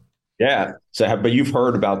 go. Yeah. So, but you've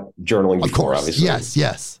heard about journaling before, obviously.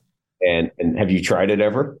 Yes. And have you tried it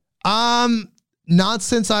ever? Not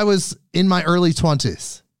since I was in my early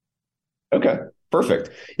 20s. Okay,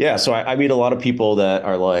 perfect. Yeah. So I meet a lot of people that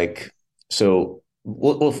are like,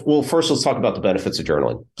 well, first let's talk about the benefits of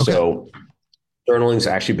journaling. Okay. So journaling has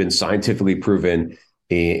actually been scientifically proven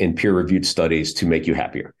in peer-reviewed studies to make you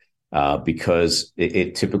happier, because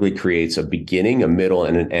it typically creates a beginning, a middle,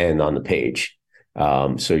 and an end on the page.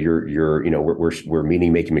 So we're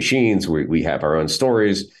meaning making machines. We have our own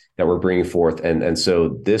stories that we're bringing forth, and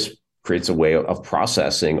so this creates a way of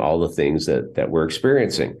processing all the things that we're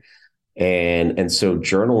experiencing, and so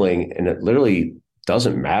journaling, and it literally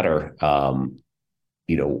doesn't matter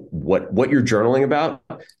what you're journaling about.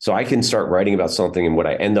 So I can start writing about something, and what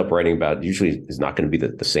I end up writing about usually is not going to be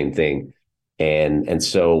the same thing. And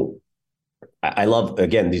so I love,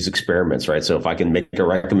 again, these experiments, right? So if I can make a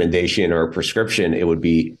recommendation or a prescription, it would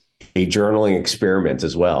be a journaling experiment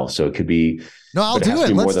as well. So it could be. No, I'll do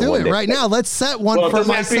it. Let's do it right now. Let's set one for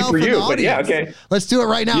myself and the audience. But yeah, okay. Let's do it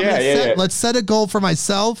right now. Let's set a goal for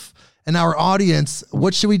myself and our audience.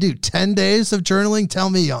 What should we do? 10 days of journaling? Tell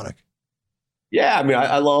me, Yannick. Yeah, I mean,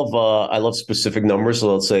 I love specific numbers.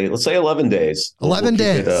 So let's say 11 days. 11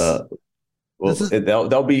 days.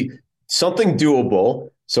 That'll be something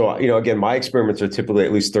doable. So, again, my experiments are typically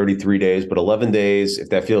at least 33 days, but 11 days,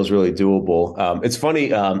 if that feels really doable. It's funny.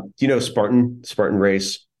 Spartan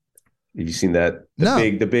race? Have you seen that?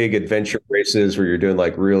 The big adventure races where you're doing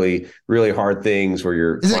like really, really hard things where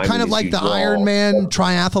you're. Is it kind of like the Ironman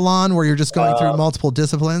triathlon where you're just going through multiple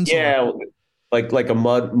disciplines? Yeah. Or? Like a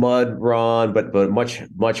mud run, but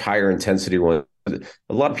much higher intensity one.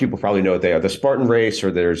 A lot of people probably know what they are. The Spartan race, or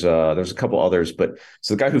there's a couple others. But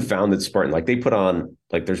so the guy who founded Spartan, like they put on,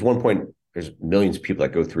 like there's millions of people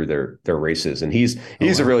that go through their races, and he's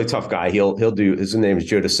a really tough guy. He'll do, his name is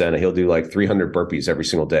Joe DeSena. He'll do like 300 burpees every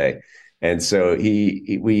single day. And so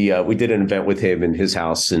we did an event with him in his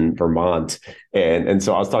house in Vermont. And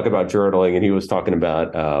so I was talking about journaling, and he was talking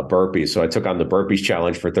about burpees. So I took on the burpees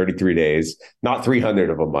challenge for 33 days, not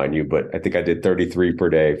 300 of them, mind you, but I think I did 33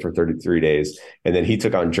 per day for 33 days. And then he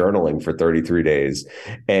took on journaling for 33 days.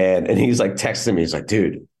 And he's like texting me, he's like,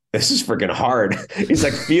 dude, this is freaking hard. He's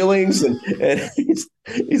like, feelings, and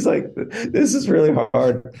he's like, this is really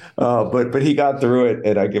hard. But he got through it,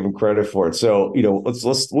 and I give him credit for it. So,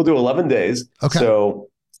 we'll do 11 days. Okay. So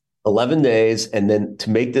 11 days. And then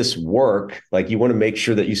to make this work, like you want to make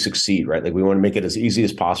sure that you succeed, right? Like we want to make it as easy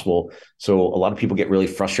as possible. So a lot of people get really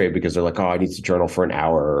frustrated because they're like, oh, I need to journal for an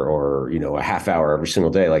hour or, a half hour every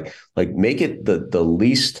single day. Like make it the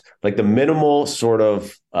least, like the minimal sort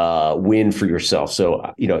of win for yourself.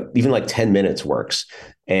 So, even like 10 minutes works.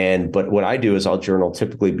 But what I do is I'll journal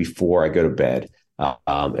typically before I go to bed.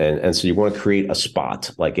 And so you want to create a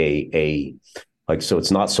spot, like so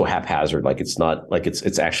it's not so haphazard. Like it's not like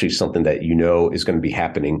it's actually something that is going to be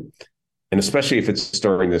happening. And especially if it's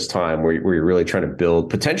during this time where you're really trying to build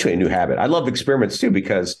potentially a new habit. I love experiments too,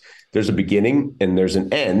 because there's a beginning and there's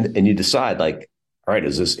an end, and you decide like, all right,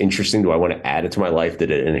 is this interesting? Do I want to add it to my life?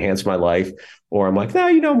 Did it enhance my life? Or I'm like, no,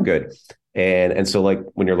 I'm good. And so like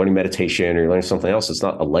when you're learning meditation or you're learning something else, it's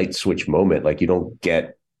not a light switch moment. Like you don't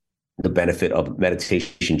get the benefit of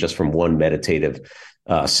meditation just from one meditative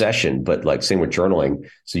session, but like same with journaling.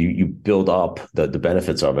 So you build up the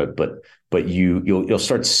benefits of it, but you'll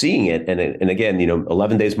start seeing it. And again,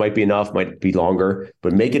 11 days might be enough, might be longer,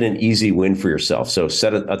 but make it an easy win for yourself. So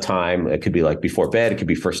set a time. It could be like before bed. It could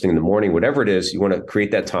be first thing in the morning, whatever it is. You want to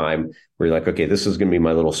create that time where you're like, okay, this is going to be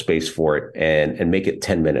my little space for it, and make it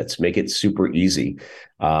 10 minutes, make it super easy.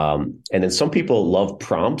 And then some people love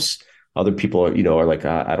prompts. Other people are like,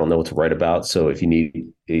 I don't know what to write about. So if you need,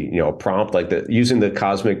 a prompt like using the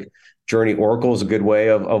Cosmic Journey Oracle is a good way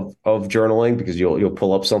of journaling, because you'll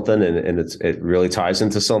pull up something and it really ties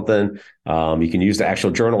into something. You can use the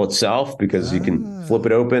actual journal itself, because you can flip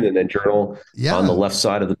it open and then journal on the left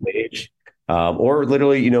side of the page, or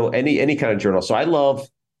literally, any kind of journal. So I love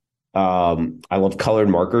colored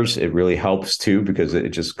markers. It really helps too, because it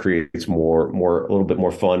just creates a little bit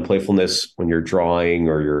more fun, playfulness when you're drawing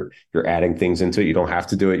or you're adding things into it. You don't have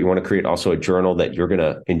to do it. You want to create also a journal that you're going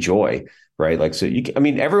to enjoy, right? Like, so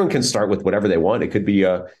everyone can start with whatever they want. It could be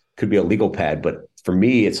a legal pad, but for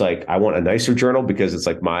me, it's like, I want a nicer journal because it's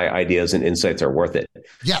like my ideas and insights are worth it.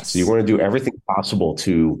 Yes. So you want to do everything possible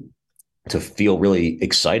to feel really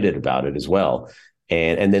excited about it as well.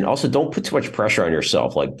 And then also don't put too much pressure on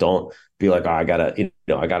yourself. Like, don't be like, oh, I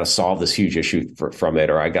gotta solve this huge issue from it,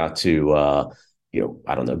 or I got to,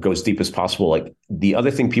 I don't know, go as deep as possible. Like, the other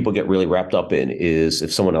thing people get really wrapped up in is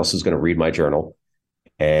if someone else is going to read my journal.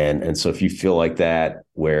 And so if you feel like that,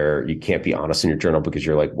 where you can't be honest in your journal because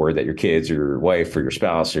you're like worried that your kids or your wife or your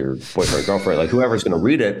spouse or your boyfriend or girlfriend, like whoever's going to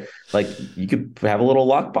read it, like you could have a little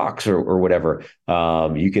lockbox or whatever.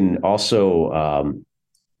 You can also,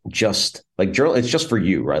 just like journal, it's just for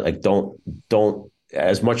you, right? Like don't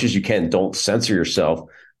as much as you can, don't censor yourself,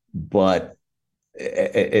 but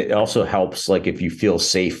it also helps, like if you feel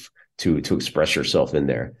safe to express yourself in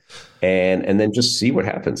there, and then just see what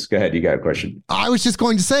happens. Go ahead, you got a question. I was just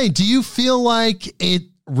going to say, do you feel like it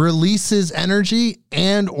releases energy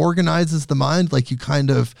and organizes the mind? Like you kind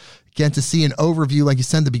of get to see an overview, like you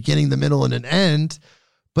said, the beginning, the middle, and an end.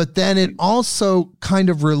 But then it also kind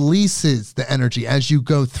of releases the energy as you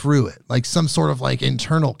go through it, like some sort of like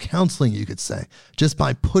internal counseling, you could say, just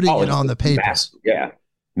by putting it on the paper.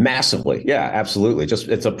 Massively. Yeah, absolutely. Just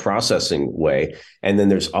it's a processing way. And then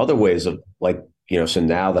there's other ways of like, so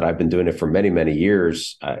now that I've been doing it for many, many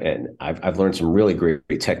years, and I've learned some really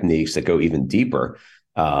great techniques that go even deeper.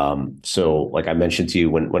 So like I mentioned to you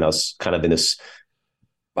when I was kind of in this,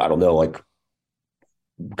 I don't know, like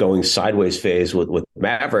going sideways phase with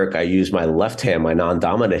Maverick, I use my left hand, my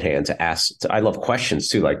non-dominant hand, to ask. I love questions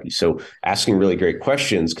too. Like, so asking really great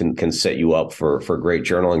questions can set you up for a great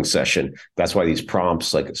journaling session. That's why these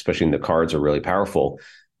prompts, like especially in the cards, are really powerful.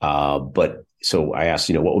 But so I asked,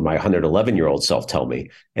 what would my 111-year-old self tell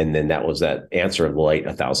me? And then that was that answer of light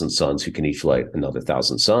 1,000 suns who can each light another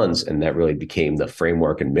 1,000 suns. And that really became the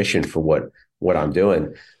framework and mission for what I'm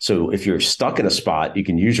doing. So if you're stuck in a spot, you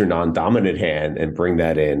can use your non-dominant hand and bring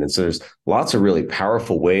that in. And so there's lots of really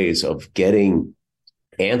powerful ways of getting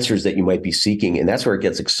answers that you might be seeking. And that's where it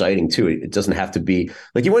gets exciting too. It doesn't have to be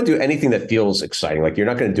like, you want to do anything that feels exciting. Like you're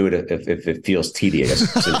not going to do it if it feels tedious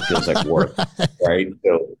and it feels like work, right?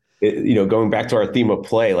 So, going back to our theme of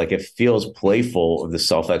play, like if it feels playful of the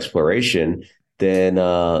self-exploration, then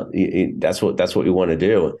that's what we want to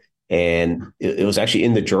do. And it was actually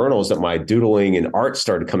in the journals that my doodling and art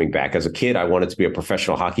started coming back. As a kid, I wanted to be a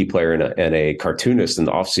professional hockey player and a cartoonist in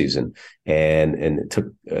the off season. And it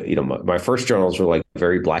took, my first journals were like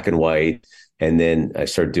very black and white. And then I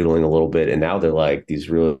started doodling a little bit. And now they're like these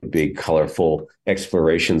really big, colorful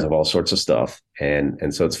explorations of all sorts of stuff.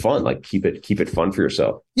 And so it's fun. Like keep it fun for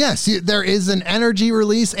yourself. Yes, there is an energy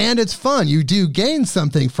release and it's fun. You do gain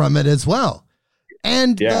something from it as well.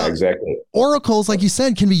 And yeah, exactly. Oracles, like you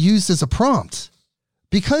said, can be used as a prompt,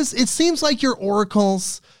 because it seems like your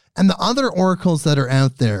oracles And the other oracles that are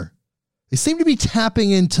out there, they seem to be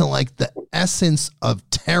tapping into like the essence of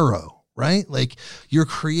tarot, right? Like you're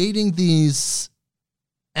creating these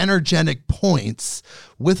energetic points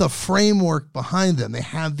with a framework behind them. They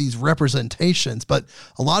have these representations, but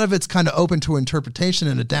a lot of it's kind of open to interpretation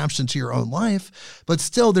and adaptation to your own life. But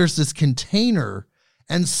still, there's this container,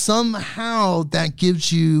 and somehow that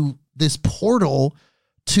gives you this portal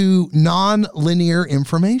to non-linear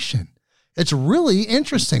information. It's really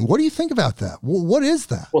interesting. What do you think about that? What is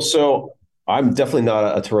that? Well, so I'm definitely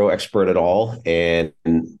not a tarot expert at all, and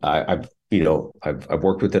I've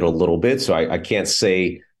worked with it a little bit, so I can't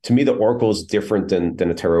say. To me, the oracle is different than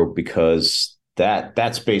a tarot because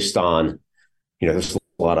that's based on, there's a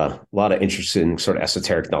lot of interesting sort of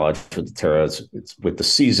esoteric knowledge for the tarot. It's with the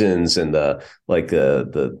seasons and the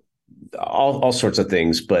all sorts of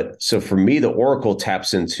things. But so for me, the oracle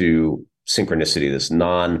taps into synchronicity, this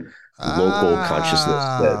non-local consciousness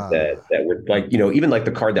that we're like, even like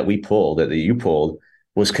the card that we pulled, that you pulled,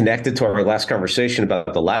 was connected to our last conversation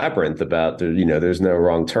about the labyrinth, about there's no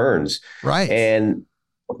wrong turns. Right. And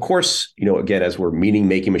of course, again, as we're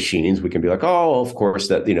meaning-making machines, we can be like, oh, of course,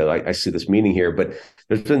 that, I see this meaning here. But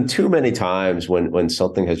there's been too many times when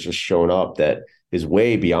something has just shown up that is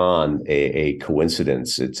way beyond a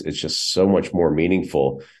coincidence. It's just so much more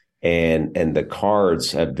meaningful. And the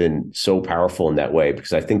cards have been so powerful in that way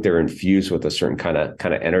because I think they're infused with a certain kind of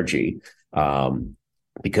energy.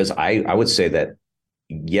 Because I would say that,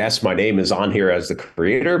 yes, my name is on here as the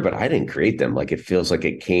creator, but I didn't create them. Like it feels like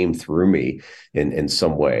it came through me in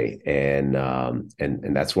some way. And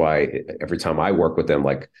that's why every time I work with them,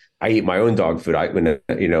 like I eat my own dog food.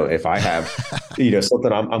 If I have,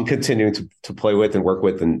 something I'm continuing to play with and work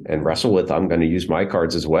with and wrestle with, I'm going to use my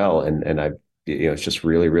cards as well. And it's just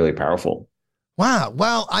really, really powerful. Wow.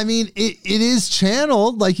 Well, I mean, it is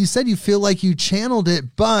channeled. Like you said, you feel like you channeled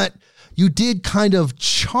it, but you did kind of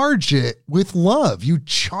charge it with love. You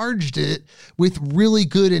charged it with really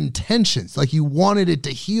good intentions. Like you wanted it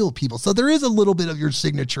to heal people. So there is a little bit of your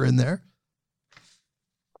signature in there.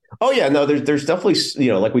 Oh yeah, no, there's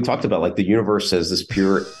definitely, like we talked about, like the universe has this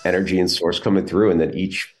pure energy and source coming through, and then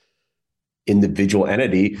each individual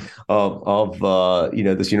entity of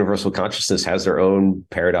this universal consciousness has their own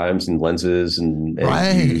paradigms and lenses and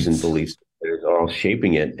views and beliefs. They're all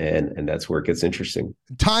shaping it, and that's where it gets interesting.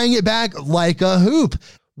 Tying it back like a hoop.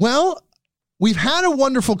 Well, we've had a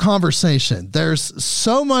wonderful conversation. There's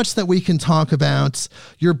so much that we can talk about.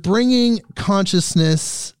 You're bringing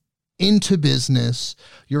consciousness into business.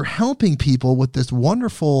 You're helping people with this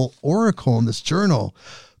wonderful oracle in this journal.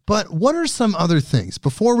 But what are some other things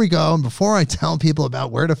before we go and before I tell people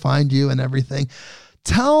about where to find you and everything?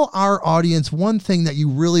 Tell our audience one thing that you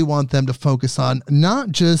really want them to focus on, not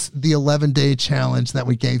just the 11-day challenge that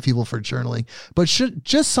we gave people for journaling, but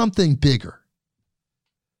just something bigger.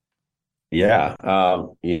 Yeah.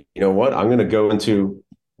 You know what?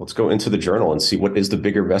 Let's go into the journal and see what is the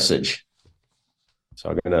bigger message. So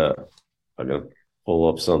I'm gonna pull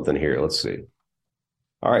up something here. Let's see.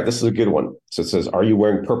 All right, this is a good one. So it says, "Are you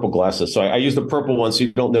wearing purple glasses?" So I use the purple one, so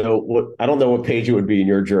I don't know what page it would be in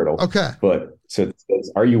your journal. Okay. But so it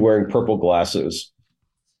says, "Are you wearing purple glasses?"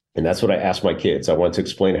 And that's what I ask my kids. I want to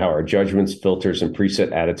explain how our judgments, filters, and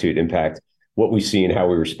preset attitude impact what we see and how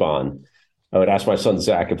we respond. I would ask my son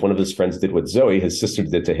Zach if one of his friends did what Zoe, his sister,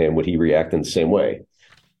 did to him, would he react in the same way?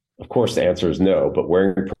 Of course, the answer is no, but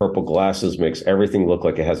wearing purple glasses makes everything look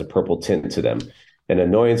like it has a purple tint to them. An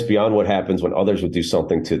annoyance beyond what happens when others would do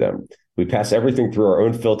something to them. We pass everything through our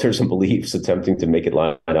own filters and beliefs, attempting to make it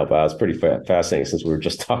line up. It's pretty fascinating since we were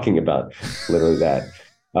just talking about literally that.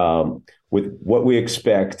 With what we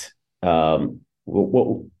expect,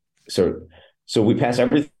 so we pass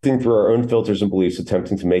everything through our own filters and beliefs,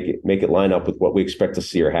 attempting to make it line up with what we expect to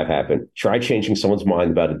see or have happen. Try changing someone's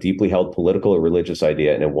mind about a deeply held political or religious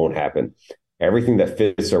idea, and it won't happen. Everything that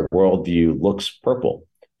fits our worldview looks purple.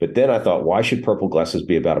 But then I thought, why should purple glasses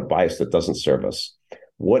be about a bias that doesn't serve us?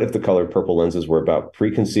 What if the colored purple lenses were about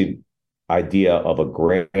preconceived idea of a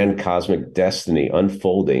grand cosmic destiny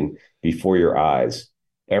unfolding before your eyes?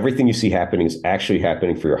 Everything you see happening is actually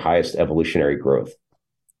happening for your highest evolutionary growth.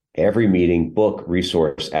 Every meeting, book,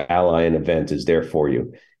 resource, ally, and event is there for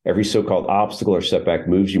you. Every so-called obstacle or setback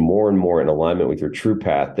moves you more and more in alignment with your true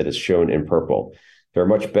path that is shown in purple. They're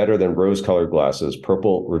much better than rose-colored glasses.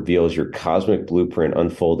 Purple reveals your cosmic blueprint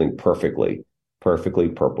unfolding perfectly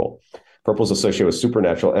purple. Purple is associated with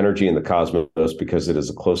supernatural energy in the cosmos because it is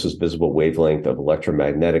the closest visible wavelength of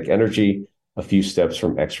electromagnetic energy, a few steps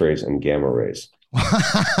from X-rays and gamma rays.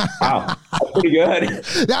 Wow, that's pretty good.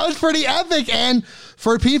 That was pretty epic. And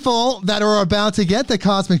for people that are about to get the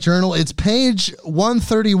Cosmic Journal, it's page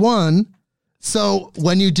 131. So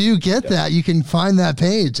when you do get that, you can find that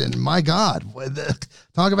page. And my God,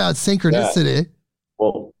 talk about synchronicity. Yeah.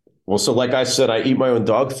 Well, so like I said, I eat my own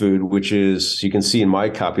dog food, which is, you can see in my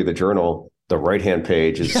copy of the journal, the right-hand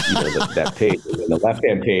page is that page. And then the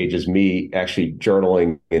left-hand page is me actually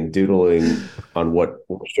journaling and doodling on what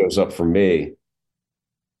shows up for me.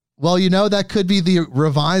 Well, that could be the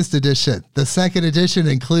revised edition. The second edition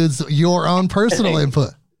includes your own personal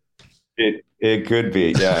input. It could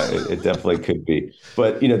be. Yeah, it definitely could be.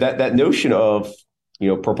 But, that notion of,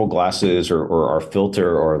 purple glasses or our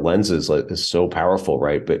filter or lenses is so powerful,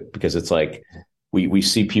 right? But because it's like we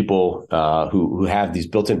see people who have these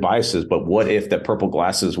built-in biases, but what if the purple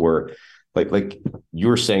glasses were like you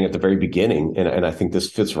were saying at the very beginning, and I think this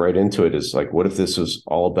fits right into it, is like, what if this was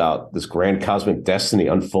all about this grand cosmic destiny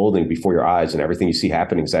unfolding before your eyes, and everything you see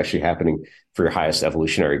happening is actually happening for your highest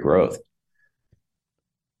evolutionary growth?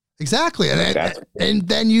 Exactly. And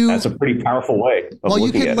then that's a pretty powerful way of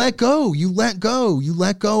you can let go. You let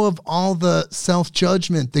go of all the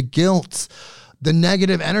self-judgment, the guilt, the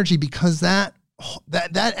negative energy, because that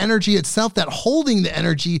energy itself, that holding the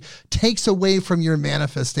energy, takes away from your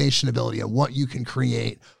manifestation ability and what you can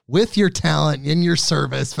create with your talent, in your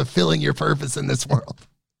service, fulfilling your purpose in this world.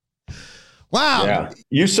 Wow. Yeah.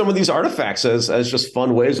 Use some of these artifacts as just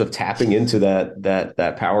fun ways of tapping into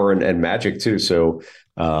that power and magic too. So,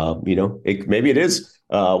 maybe it is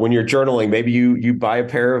when you're journaling, maybe you buy a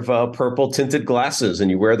pair of purple tinted glasses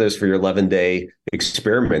and you wear those for your 11-day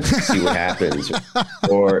experiment to see what happens.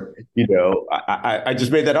 Or, I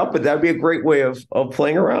just made that up, but that'd be a great way of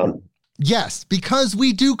playing around. Yes, because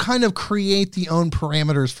we do kind of create the own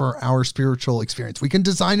parameters for our spiritual experience. We can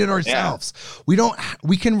design it ourselves. Yeah.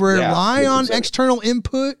 We can rely on external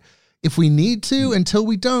input if we need to until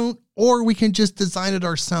we don't, or we can just design it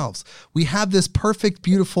ourselves. We have this perfect,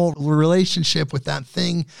 beautiful relationship with that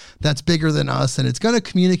thing that's bigger than us, and it's going to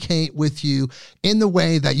communicate with you in the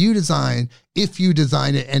way that you design, if you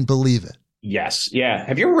design it and believe it. Yes. Yeah.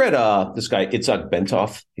 Have you ever read this guy, Itzhak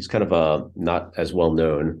Bentov? He's kind of not as well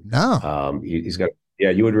known. No. He's got,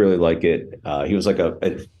 you would really like it. He was like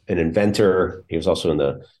an inventor. He was also in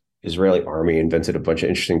the Israeli army, invented a bunch of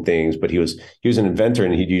interesting things, but he was an inventor,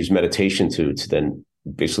 and he'd use meditation to then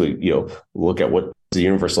basically, look at what the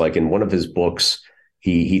universe is like. In one of his books,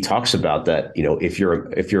 he talks about that, if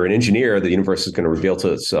you're an engineer, the universe is going to reveal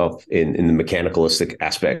to itself in the mechanicalistic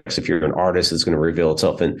aspects. If you're an artist, it's going to reveal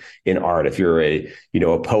itself in art. If you're a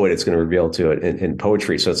poet, it's going to reveal to it in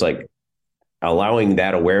poetry. So it's like allowing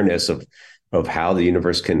that awareness of how the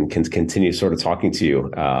universe can continue sort of talking to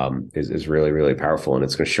you is really, really powerful. And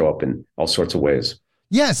it's going to show up in all sorts of ways.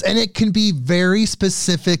 Yes, and it can be very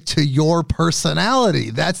specific to your personality.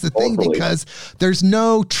 That's the thing, because there's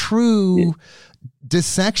no true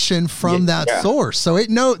dissection from that source. So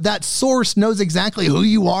that source knows exactly who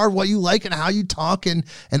you are, what you like, and how you talk, and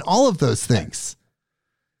all of those things.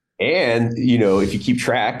 And, if you keep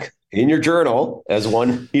track in your journal as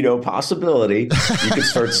one, possibility, you can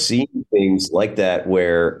start seeing things like that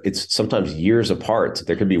where it's sometimes years apart.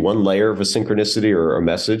 There could be one layer of a synchronicity or a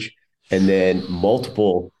message, and then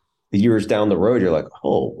multiple years down the road, you're like,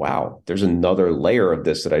 oh, wow, there's another layer of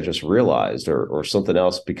this that I just realized, or something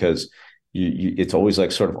else, because it's always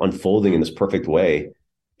like sort of unfolding in this perfect way.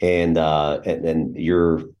 And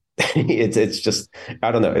you're, it's just,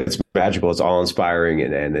 I don't know, it's magical. It's all inspiring.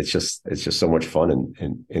 And it's just so much fun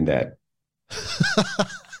in that.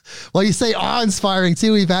 Well, you say awe-inspiring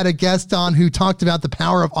too. We've had a guest on who talked about the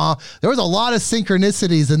power of awe. There was a lot of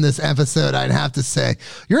synchronicities in this episode, I'd have to say.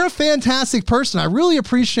 You're a fantastic person. I really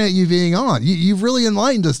appreciate you being on. You've really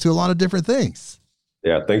enlightened us to a lot of different things.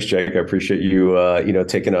 Yeah, thanks, Jake. I appreciate you,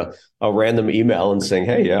 taking a random email and saying,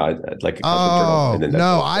 "Hey, yeah, I'd like a journal." And then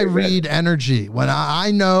I read energy when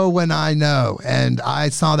I know, and I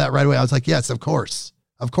saw that right away. I was like, "Yes, of course."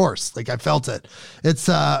 Like I felt it.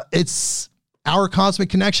 It's our cosmic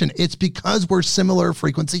connection. It's because we're similar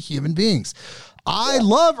frequency human beings. I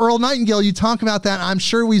love Earl Nightingale. You talk about that. I'm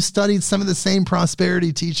sure we've studied some of the same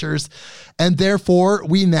prosperity teachers, and therefore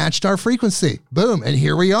we matched our frequency. Boom. And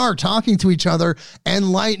here we are talking to each other,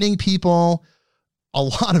 enlightening people, a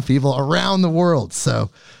lot of people around the world.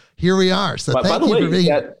 So here we are. So thank you for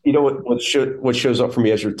being. What shows up for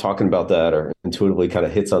me as you're talking about that, or intuitively kind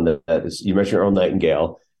of hits on that, is you mentioned Earl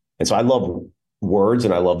Nightingale. And so I love words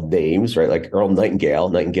and I love names, right? Like Earl Nightingale.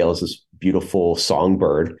 Nightingale is this beautiful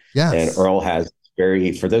songbird. Yes. And Earl has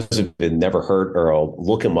very, for those who've never heard Earl,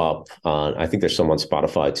 look him up on, I think there's some on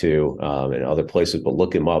Spotify too, and other places, but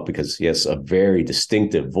look him up because he has a very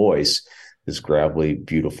distinctive voice, this gravelly,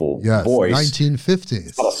 beautiful voice. 1950s.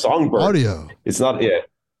 It's not a songbird. Audio. It's not,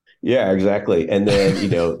 yeah, exactly. And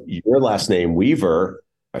then, your last name, Weaver,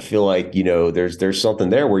 I feel like, there's something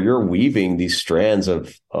there where you're weaving these strands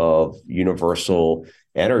of universal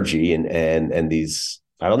energy and these,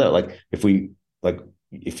 I don't know, like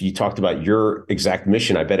if you talked about your exact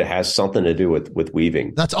mission, I bet it has something to do with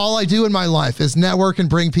weaving. That's all I do in my life is network and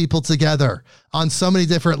bring people together on so many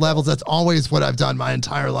different levels. That's always what I've done my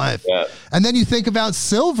entire life. Yeah. And then you think about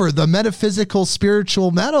silver, the metaphysical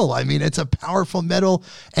spiritual metal. I mean, it's a powerful metal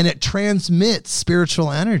and it transmits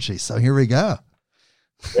spiritual energy. So here we go.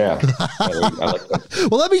 Yeah. I like that.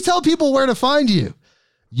 Well, let me tell people where to find you.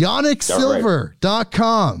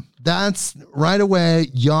 YanikSilver.com. That's right away,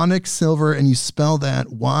 Yanik Silver, and you spell that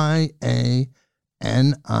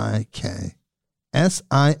YANIKSILVER,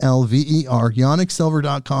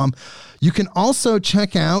 YanikSilver.com. You can also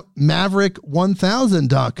check out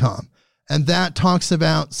Maverick1000.com, and that talks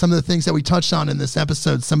about some of the things that we touched on in this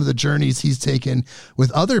episode, some of the journeys he's taken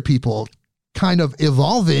with other people, kind of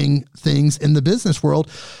evolving things in the business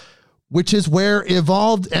world, which is where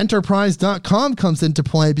evolvedenterprise.com comes into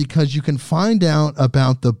play, because you can find out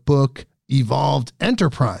about the book Evolved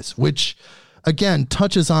Enterprise, which again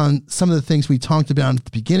touches on some of the things we talked about at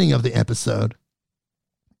the beginning of the episode.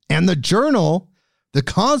 And the journal, the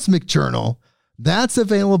Cosmic Journal, that's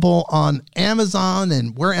available on Amazon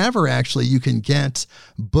and wherever actually you can get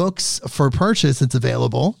books for purchase. It's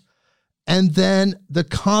available. And then the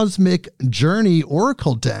Cosmic Journey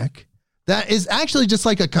Oracle deck, that is actually just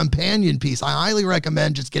like a companion piece. I highly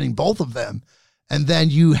recommend just getting both of them. And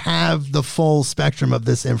then you have the full spectrum of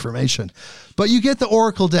this information. But you get the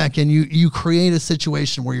Oracle deck and you create a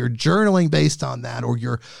situation where you're journaling based on that, or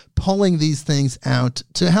you're pulling these things out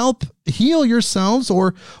to help heal yourselves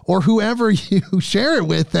or whoever you share it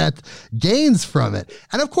with that gains from it.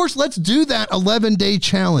 And of course, let's do that 11-day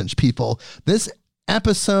challenge, people. This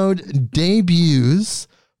episode debuts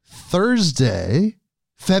Thursday,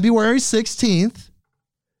 February 16th,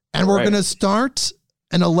 and we're going to start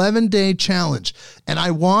an 11-day challenge. And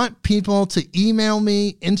I want people to email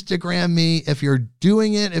me, Instagram me, if you're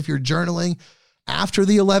doing it, if you're journaling after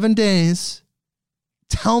the 11 days,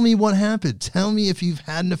 tell me what happened. Tell me if you've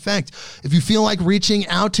had an effect. If you feel like reaching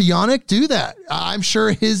out to Yanik, do that. I'm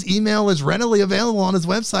sure his email is readily available on his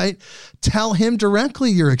website. Tell him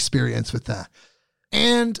directly your experience with that.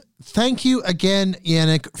 And thank you again,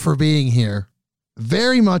 Yanik, for being here.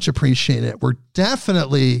 Very much appreciate it. We're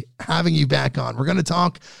definitely having you back on. We're going to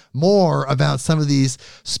talk more about some of these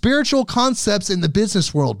spiritual concepts in the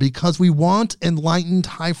business world, because we want enlightened,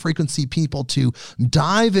 high frequency people to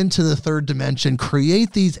dive into the third dimension,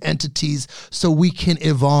 create these entities so we can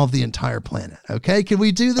evolve the entire planet. Okay. Can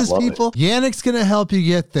we do this, people? Yanik's going to help you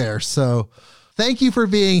get there. So thank you for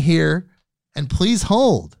being here, and please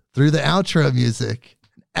hold through the outro music.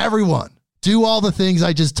 Everyone, do all the things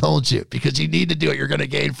I just told you, because you need to do it. You're going to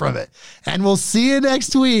gain from it. And we'll see you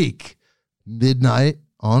next week. Midnight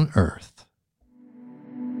on Earth.